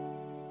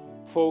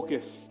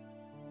 Focus.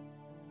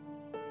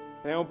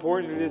 And how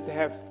important it is to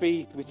have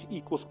faith, which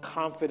equals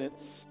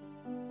confidence.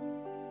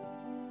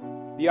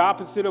 The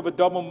opposite of a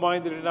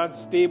double-minded and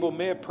unstable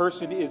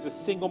person is a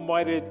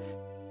single-minded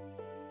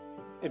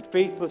and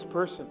faithless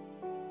person.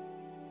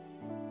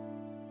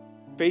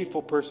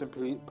 Faithful person,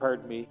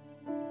 pardon me.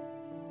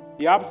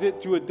 The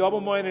opposite to a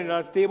double-minded and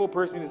unstable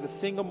person is a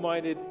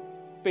single-minded,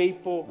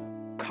 faithful,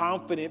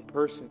 confident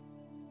person.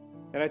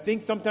 And I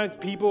think sometimes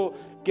people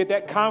get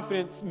that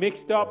confidence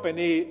mixed up,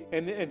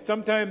 and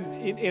sometimes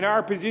in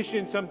our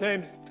position,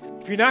 sometimes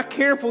if you're not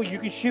careful, you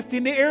can shift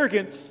into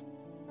arrogance.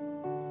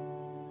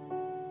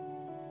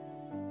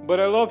 But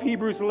I love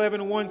Hebrews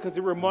 11:1 because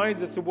it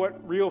reminds us of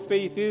what real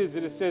faith is.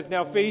 And it says,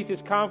 now faith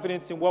is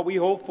confidence in what we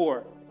hope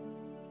for.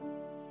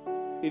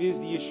 It is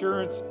the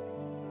assurance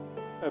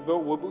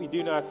about what we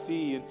do not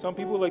see. And some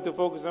people like to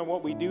focus on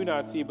what we do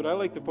not see, but I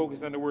like to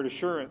focus on the word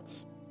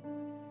assurance.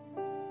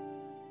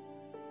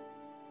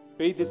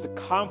 Faith is the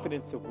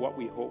confidence of what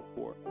we hope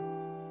for.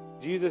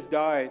 Jesus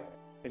died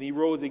and he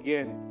rose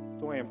again.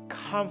 So I am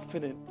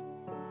confident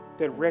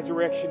that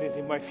resurrection is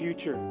in my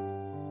future.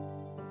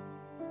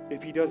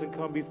 If he doesn't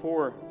come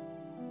before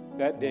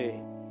that day,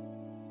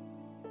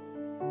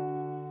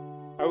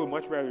 I would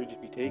much rather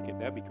just be taken.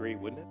 That'd be great,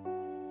 wouldn't it?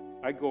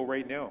 I'd go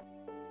right now.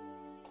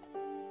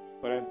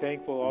 But I'm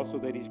thankful also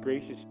that he's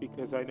gracious,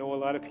 because I know a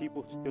lot of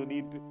people still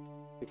need to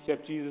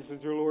accept Jesus as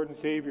their Lord and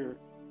Savior.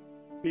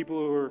 People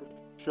who are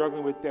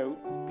struggling with doubt,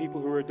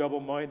 people who are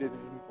double-minded,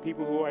 and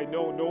people who I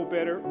know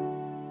better.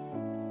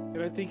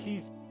 And I think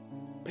he's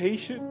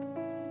patient.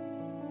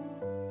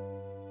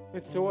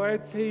 And so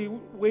I'd say,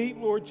 wait,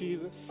 Lord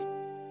Jesus.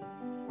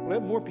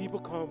 Let more people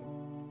come.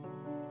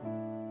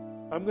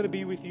 I'm going to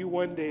be with you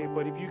one day,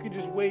 but if you can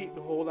just wait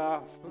and hold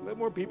off, let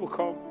more people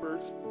come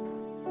first.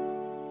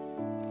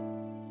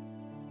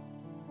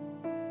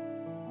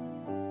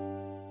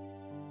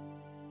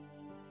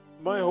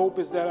 My hope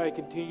is that I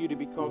continue to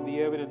become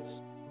the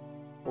evidence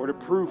or the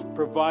proof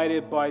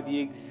provided by the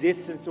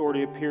existence or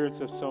the appearance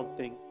of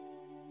something.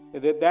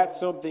 And that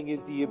something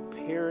is the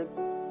apparent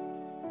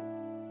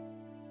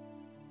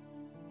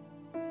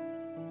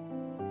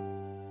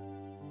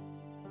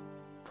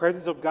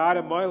presence of God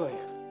in my life.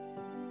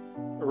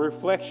 A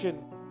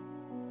reflection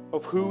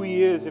of who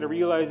he is and a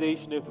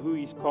realization of who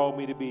he's called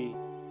me to be.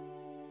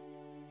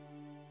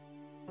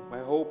 My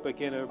hope,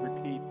 again I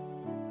repeat,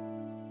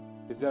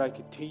 is that I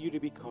continue to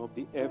become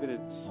the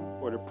evidence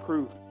or the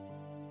proof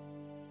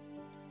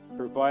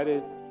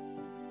provided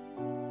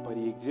by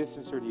the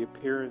existence or the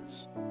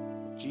appearance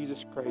of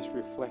Jesus Christ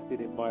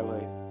reflected in my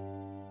life.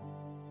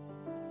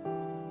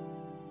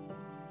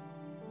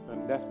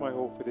 And that's my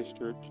hope for this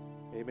church.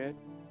 Amen.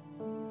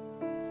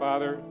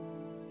 Father,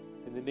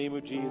 in the name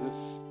of Jesus,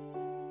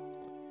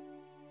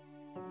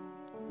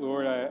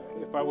 Lord,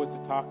 if I was to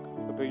talk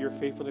about your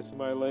faithfulness in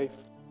my life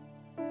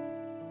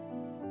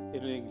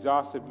in an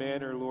exhaustive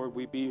manner, Lord,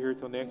 we'd be here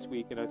till next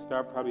week, and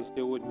probably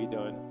still wouldn't be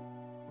done.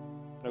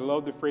 I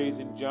love the phrase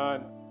in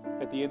John,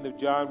 at the end of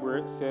John, where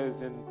it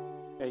says, and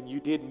he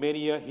did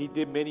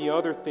many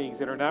other things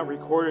that are not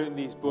recorded in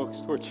these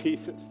books, Lord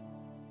Jesus.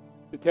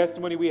 The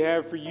testimony we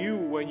have for you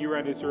when you're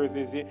on this earth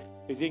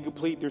is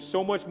incomplete. There's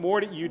so much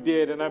more that you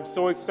did, and I'm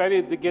so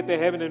excited to get to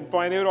heaven and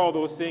find out all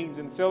those things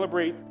and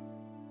celebrate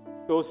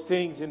those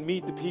things and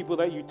meet the people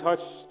that you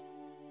touched,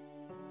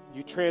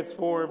 you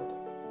transformed.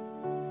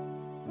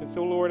 And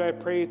so, Lord, I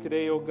pray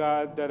today, oh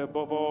God, that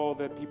above all,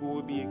 that people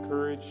would be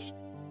encouraged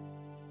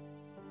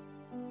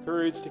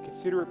to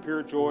consider it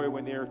pure joy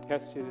when they are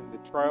tested in the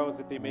trials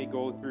that they may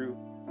go through.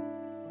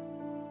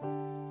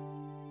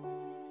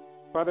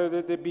 Father,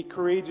 that they'd be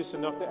courageous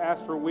enough to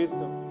ask for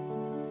wisdom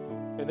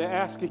and to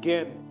ask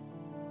again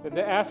and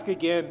to ask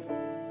again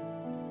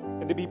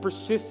and to be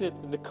persistent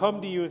and to come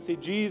to you and say,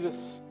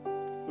 Jesus,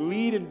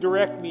 lead and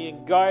direct me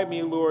and guide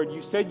me, Lord.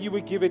 You said you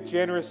would give it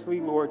generously,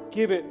 Lord.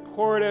 Give it.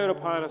 Pour it out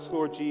upon us,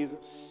 Lord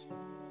Jesus.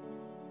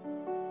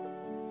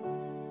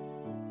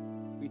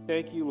 We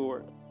thank you,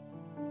 Lord,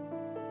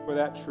 for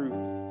that truth.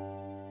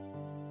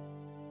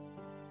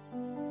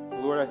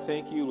 Lord, I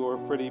thank you,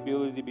 Lord, for the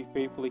ability to be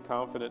faithfully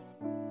confident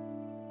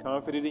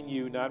in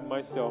you, not in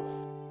myself,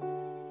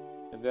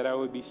 and that I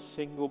would be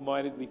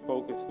single-mindedly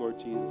focused, Lord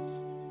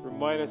Jesus.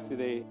 Remind us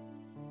today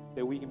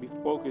that we can be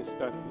focused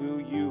on who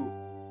you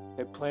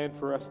have planned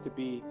for us to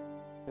be,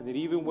 and that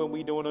even when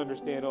we don't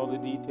understand all the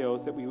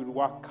details, that we would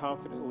walk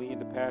confidently in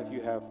the path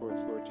you have for us,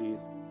 Lord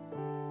Jesus.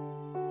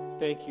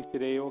 Thank you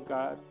today, oh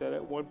God, that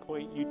at one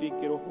point you did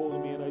get a hold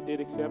of me and I did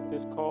accept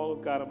this call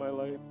of God in my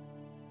life.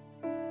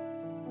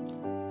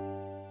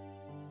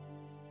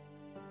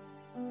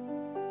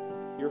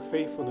 Your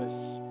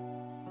faithfulness,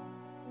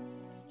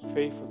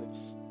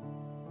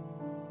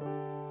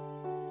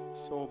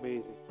 so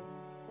amazing.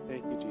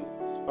 Thank you,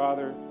 Jesus.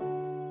 Father,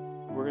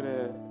 we're going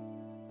to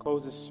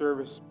close this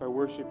service by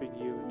worshiping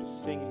you and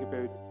just singing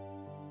about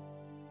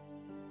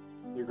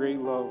your great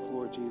love,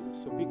 Lord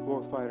Jesus. So be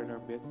glorified in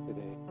our midst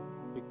today.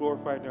 Be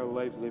glorified in our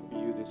lives lived for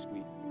you this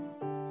week.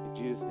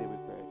 Jesus' name we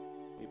pray.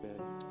 Amen.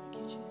 Thank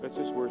you, Jesus. Let's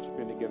just worship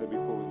Him together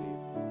before we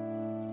leave.